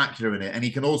spectacular in it. And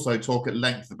he can also talk at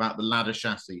length about the ladder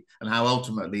chassis and how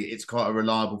ultimately it's quite a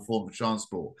reliable form of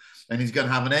transport. And he's going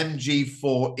to have an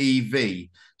MG4 EV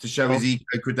to show his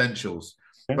eco credentials.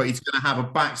 But he's going to have a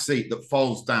back seat that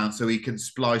folds down so he can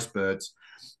splice birds.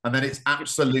 And then it's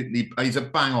absolutely, he's a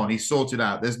bang on. He's sorted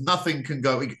out. There's nothing can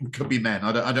go, it could be men.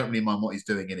 I don't really mind what he's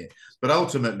doing in it. But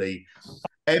ultimately,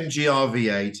 MG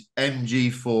RV8,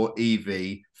 MG4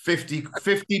 EV,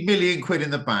 50 million quid in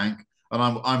the bank.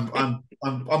 And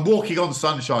I'm walking on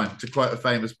sunshine, to quote a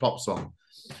famous pop song.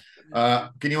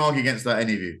 Can you argue against that,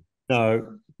 any of you?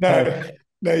 No,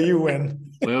 you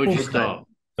win. Where would you start?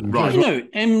 Right. You know,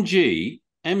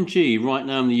 MG right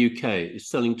now in the UK is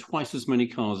selling twice as many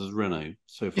cars as Renault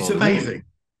so far. It's amazing.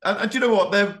 And do you know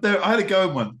what? I had a go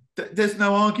in one. There's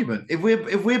no argument. If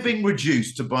we're being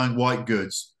reduced to buying white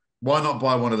goods, why not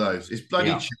buy one of those? It's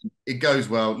bloody cheap. It goes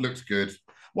well. It looks good.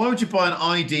 Why would you buy an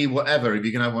ID whatever if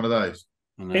you can have one of those?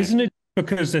 Isn't it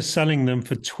because they're selling them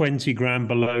for 20 grand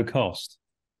below cost?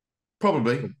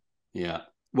 Probably. Yeah.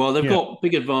 Well, they've got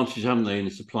big advantage, haven't they, in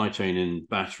the supply chain in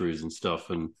batteries and stuff.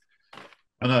 And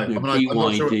I know.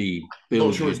 BYD I'm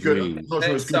not sure it's good. I'm not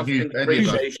sure it's good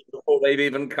news. Before they've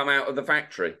even come out of the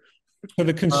factory. For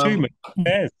the consumer,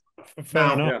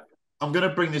 fair enough. Yeah. I'm going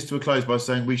to bring this to a close by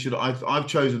saying we should. I've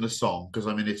chosen a song because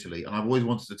I'm in Italy, and I've always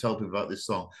wanted to tell people about this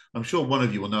song. I'm sure one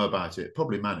of you will know about it,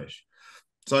 probably Manish.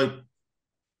 So,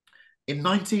 in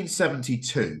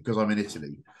 1972, because I'm in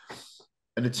Italy,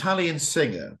 an Italian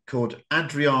singer called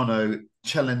Adriano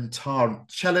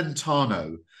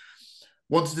Celentano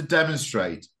wanted to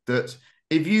demonstrate that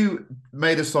if you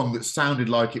made a song that sounded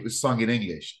like it was sung in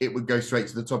English, it would go straight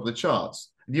to the top of the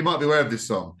charts. And you might be aware of this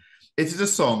song. It is a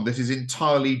song that is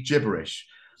entirely gibberish.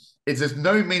 There's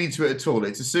no meaning to it at all.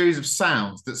 It's a series of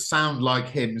sounds that sound like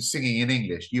him singing in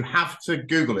English. You have to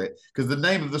Google it because the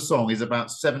name of the song is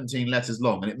about 17 letters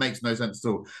long and it makes no sense at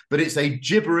all. But it's a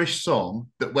gibberish song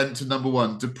that went to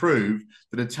 #1 to prove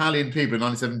that Italian people in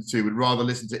 1972 would rather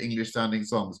listen to English-sounding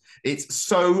songs. It's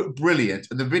so brilliant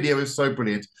and the video is so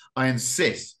brilliant. I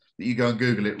insist that you go and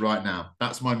Google it right now.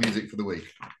 That's my music for the week.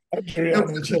 Adriano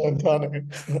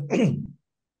Celentano.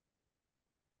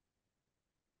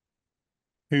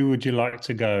 Who would you like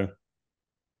to go?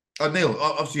 Neil,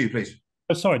 up to you, please.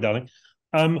 Oh, sorry, darling.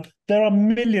 There are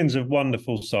millions of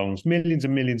wonderful songs, millions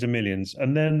and millions and millions.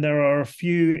 And then there are a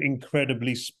few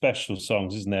incredibly special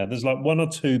songs, isn't there? There's like 1 or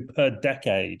 2 per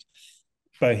decade.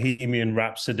 Bohemian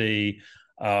Rhapsody,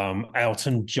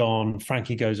 Elton John,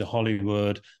 Frankie Goes to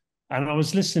Hollywood. And I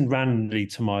was listening randomly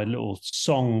to my little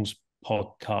songs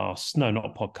podcast. No, not a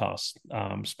podcast.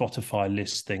 Spotify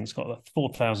list thing. It's got like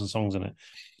 4,000 songs in it.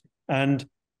 And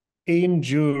Ian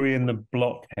Jury and the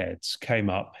Blockheads came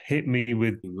up, hit me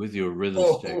with your rhythm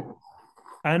stick.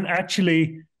 And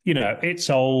actually, you know,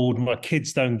 it's old. My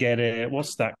kids don't get it.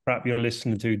 What's that crap you're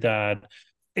listening to, Dad?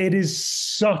 It is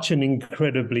such an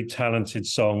incredibly talented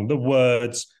song. The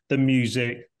words, the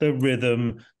music, the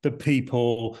rhythm, the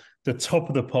people, the Top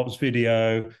of the Pops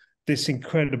video, this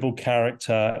incredible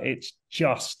character. It's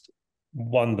just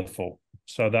wonderful.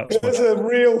 So there's a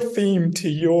real theme to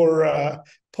your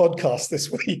podcast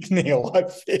this week, Neil, I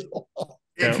feel.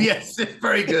 Yes, it's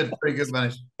very good. Very good,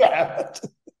 Manish.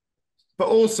 But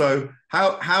also,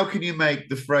 how can you make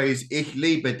the phrase Ich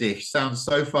liebe dich sound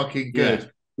so fucking good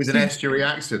with an estuary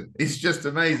accent? It's just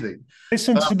amazing.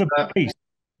 Listen to the bass.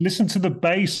 Listen to the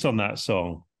bass on that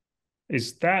song.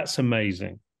 That's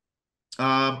amazing.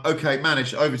 Okay,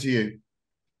 Manish, over to you.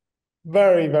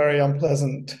 Very, very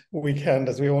unpleasant weekend,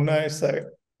 as we all know. So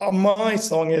my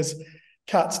song is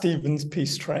Cat Stevens'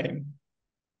 Peace Train.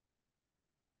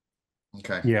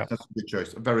 Okay, yeah, that's a good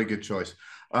choice. A very good choice.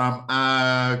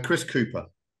 Chris Cooper.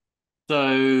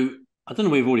 So I don't know.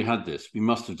 We've already had this. We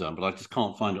must have done, but I just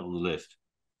can't find it on the list.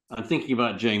 I'm thinking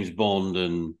about James Bond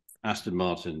and Aston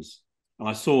Martins, and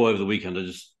I saw over the weekend. I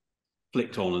just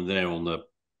flicked on, and there on the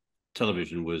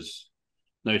television was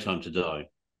No Time to Die.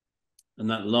 And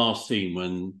that last scene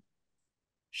when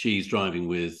she's driving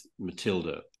with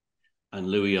Matilda and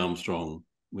Louis Armstrong,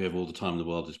 We Have All the Time in the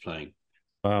World is playing.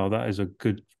 Wow, that is a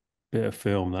good bit of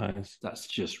film, that is. That's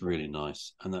just really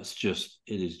nice. And it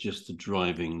is just a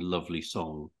driving, lovely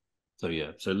song. So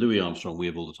yeah, so Louis Armstrong, We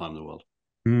Have All the Time in the World.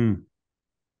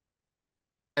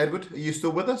 Edward, are you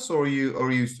still with us or are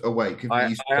you awake?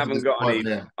 I haven't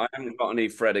got any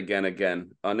Fred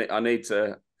again. I need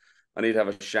to have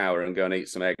a shower and go and eat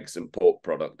some eggs and pork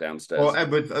product downstairs. Well,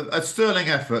 Edward, a sterling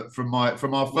effort from our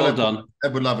fellow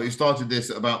Edward Lovett, who started this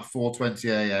at about 4:20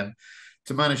 a.m.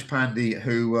 to Manish Pandey,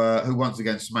 who once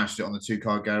again smashed it on the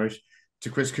 2-car garage, to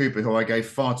Chris Cooper, who I gave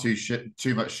far too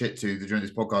much shit to during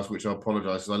this podcast, which I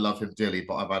apologise because I love him dearly,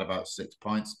 but I've had about 6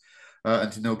 pints.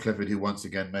 And to Neil Clifford, who once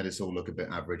again made us all look a bit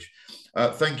average.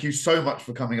 Thank you so much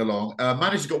for coming along.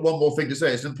 Manish has got one more thing to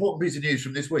say. It's an important piece of news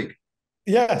from this week.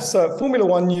 Yes, Formula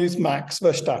One news, Max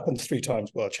Verstappen, 3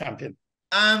 times world champion.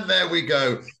 And there we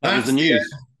go. That's the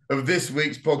news of this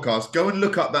week's podcast. Go and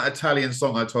look up that Italian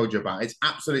song I told you about. It's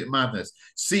absolute madness.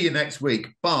 See you next week.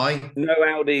 Bye. No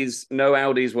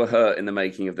Audis were hurt in the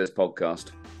making of this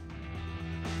podcast.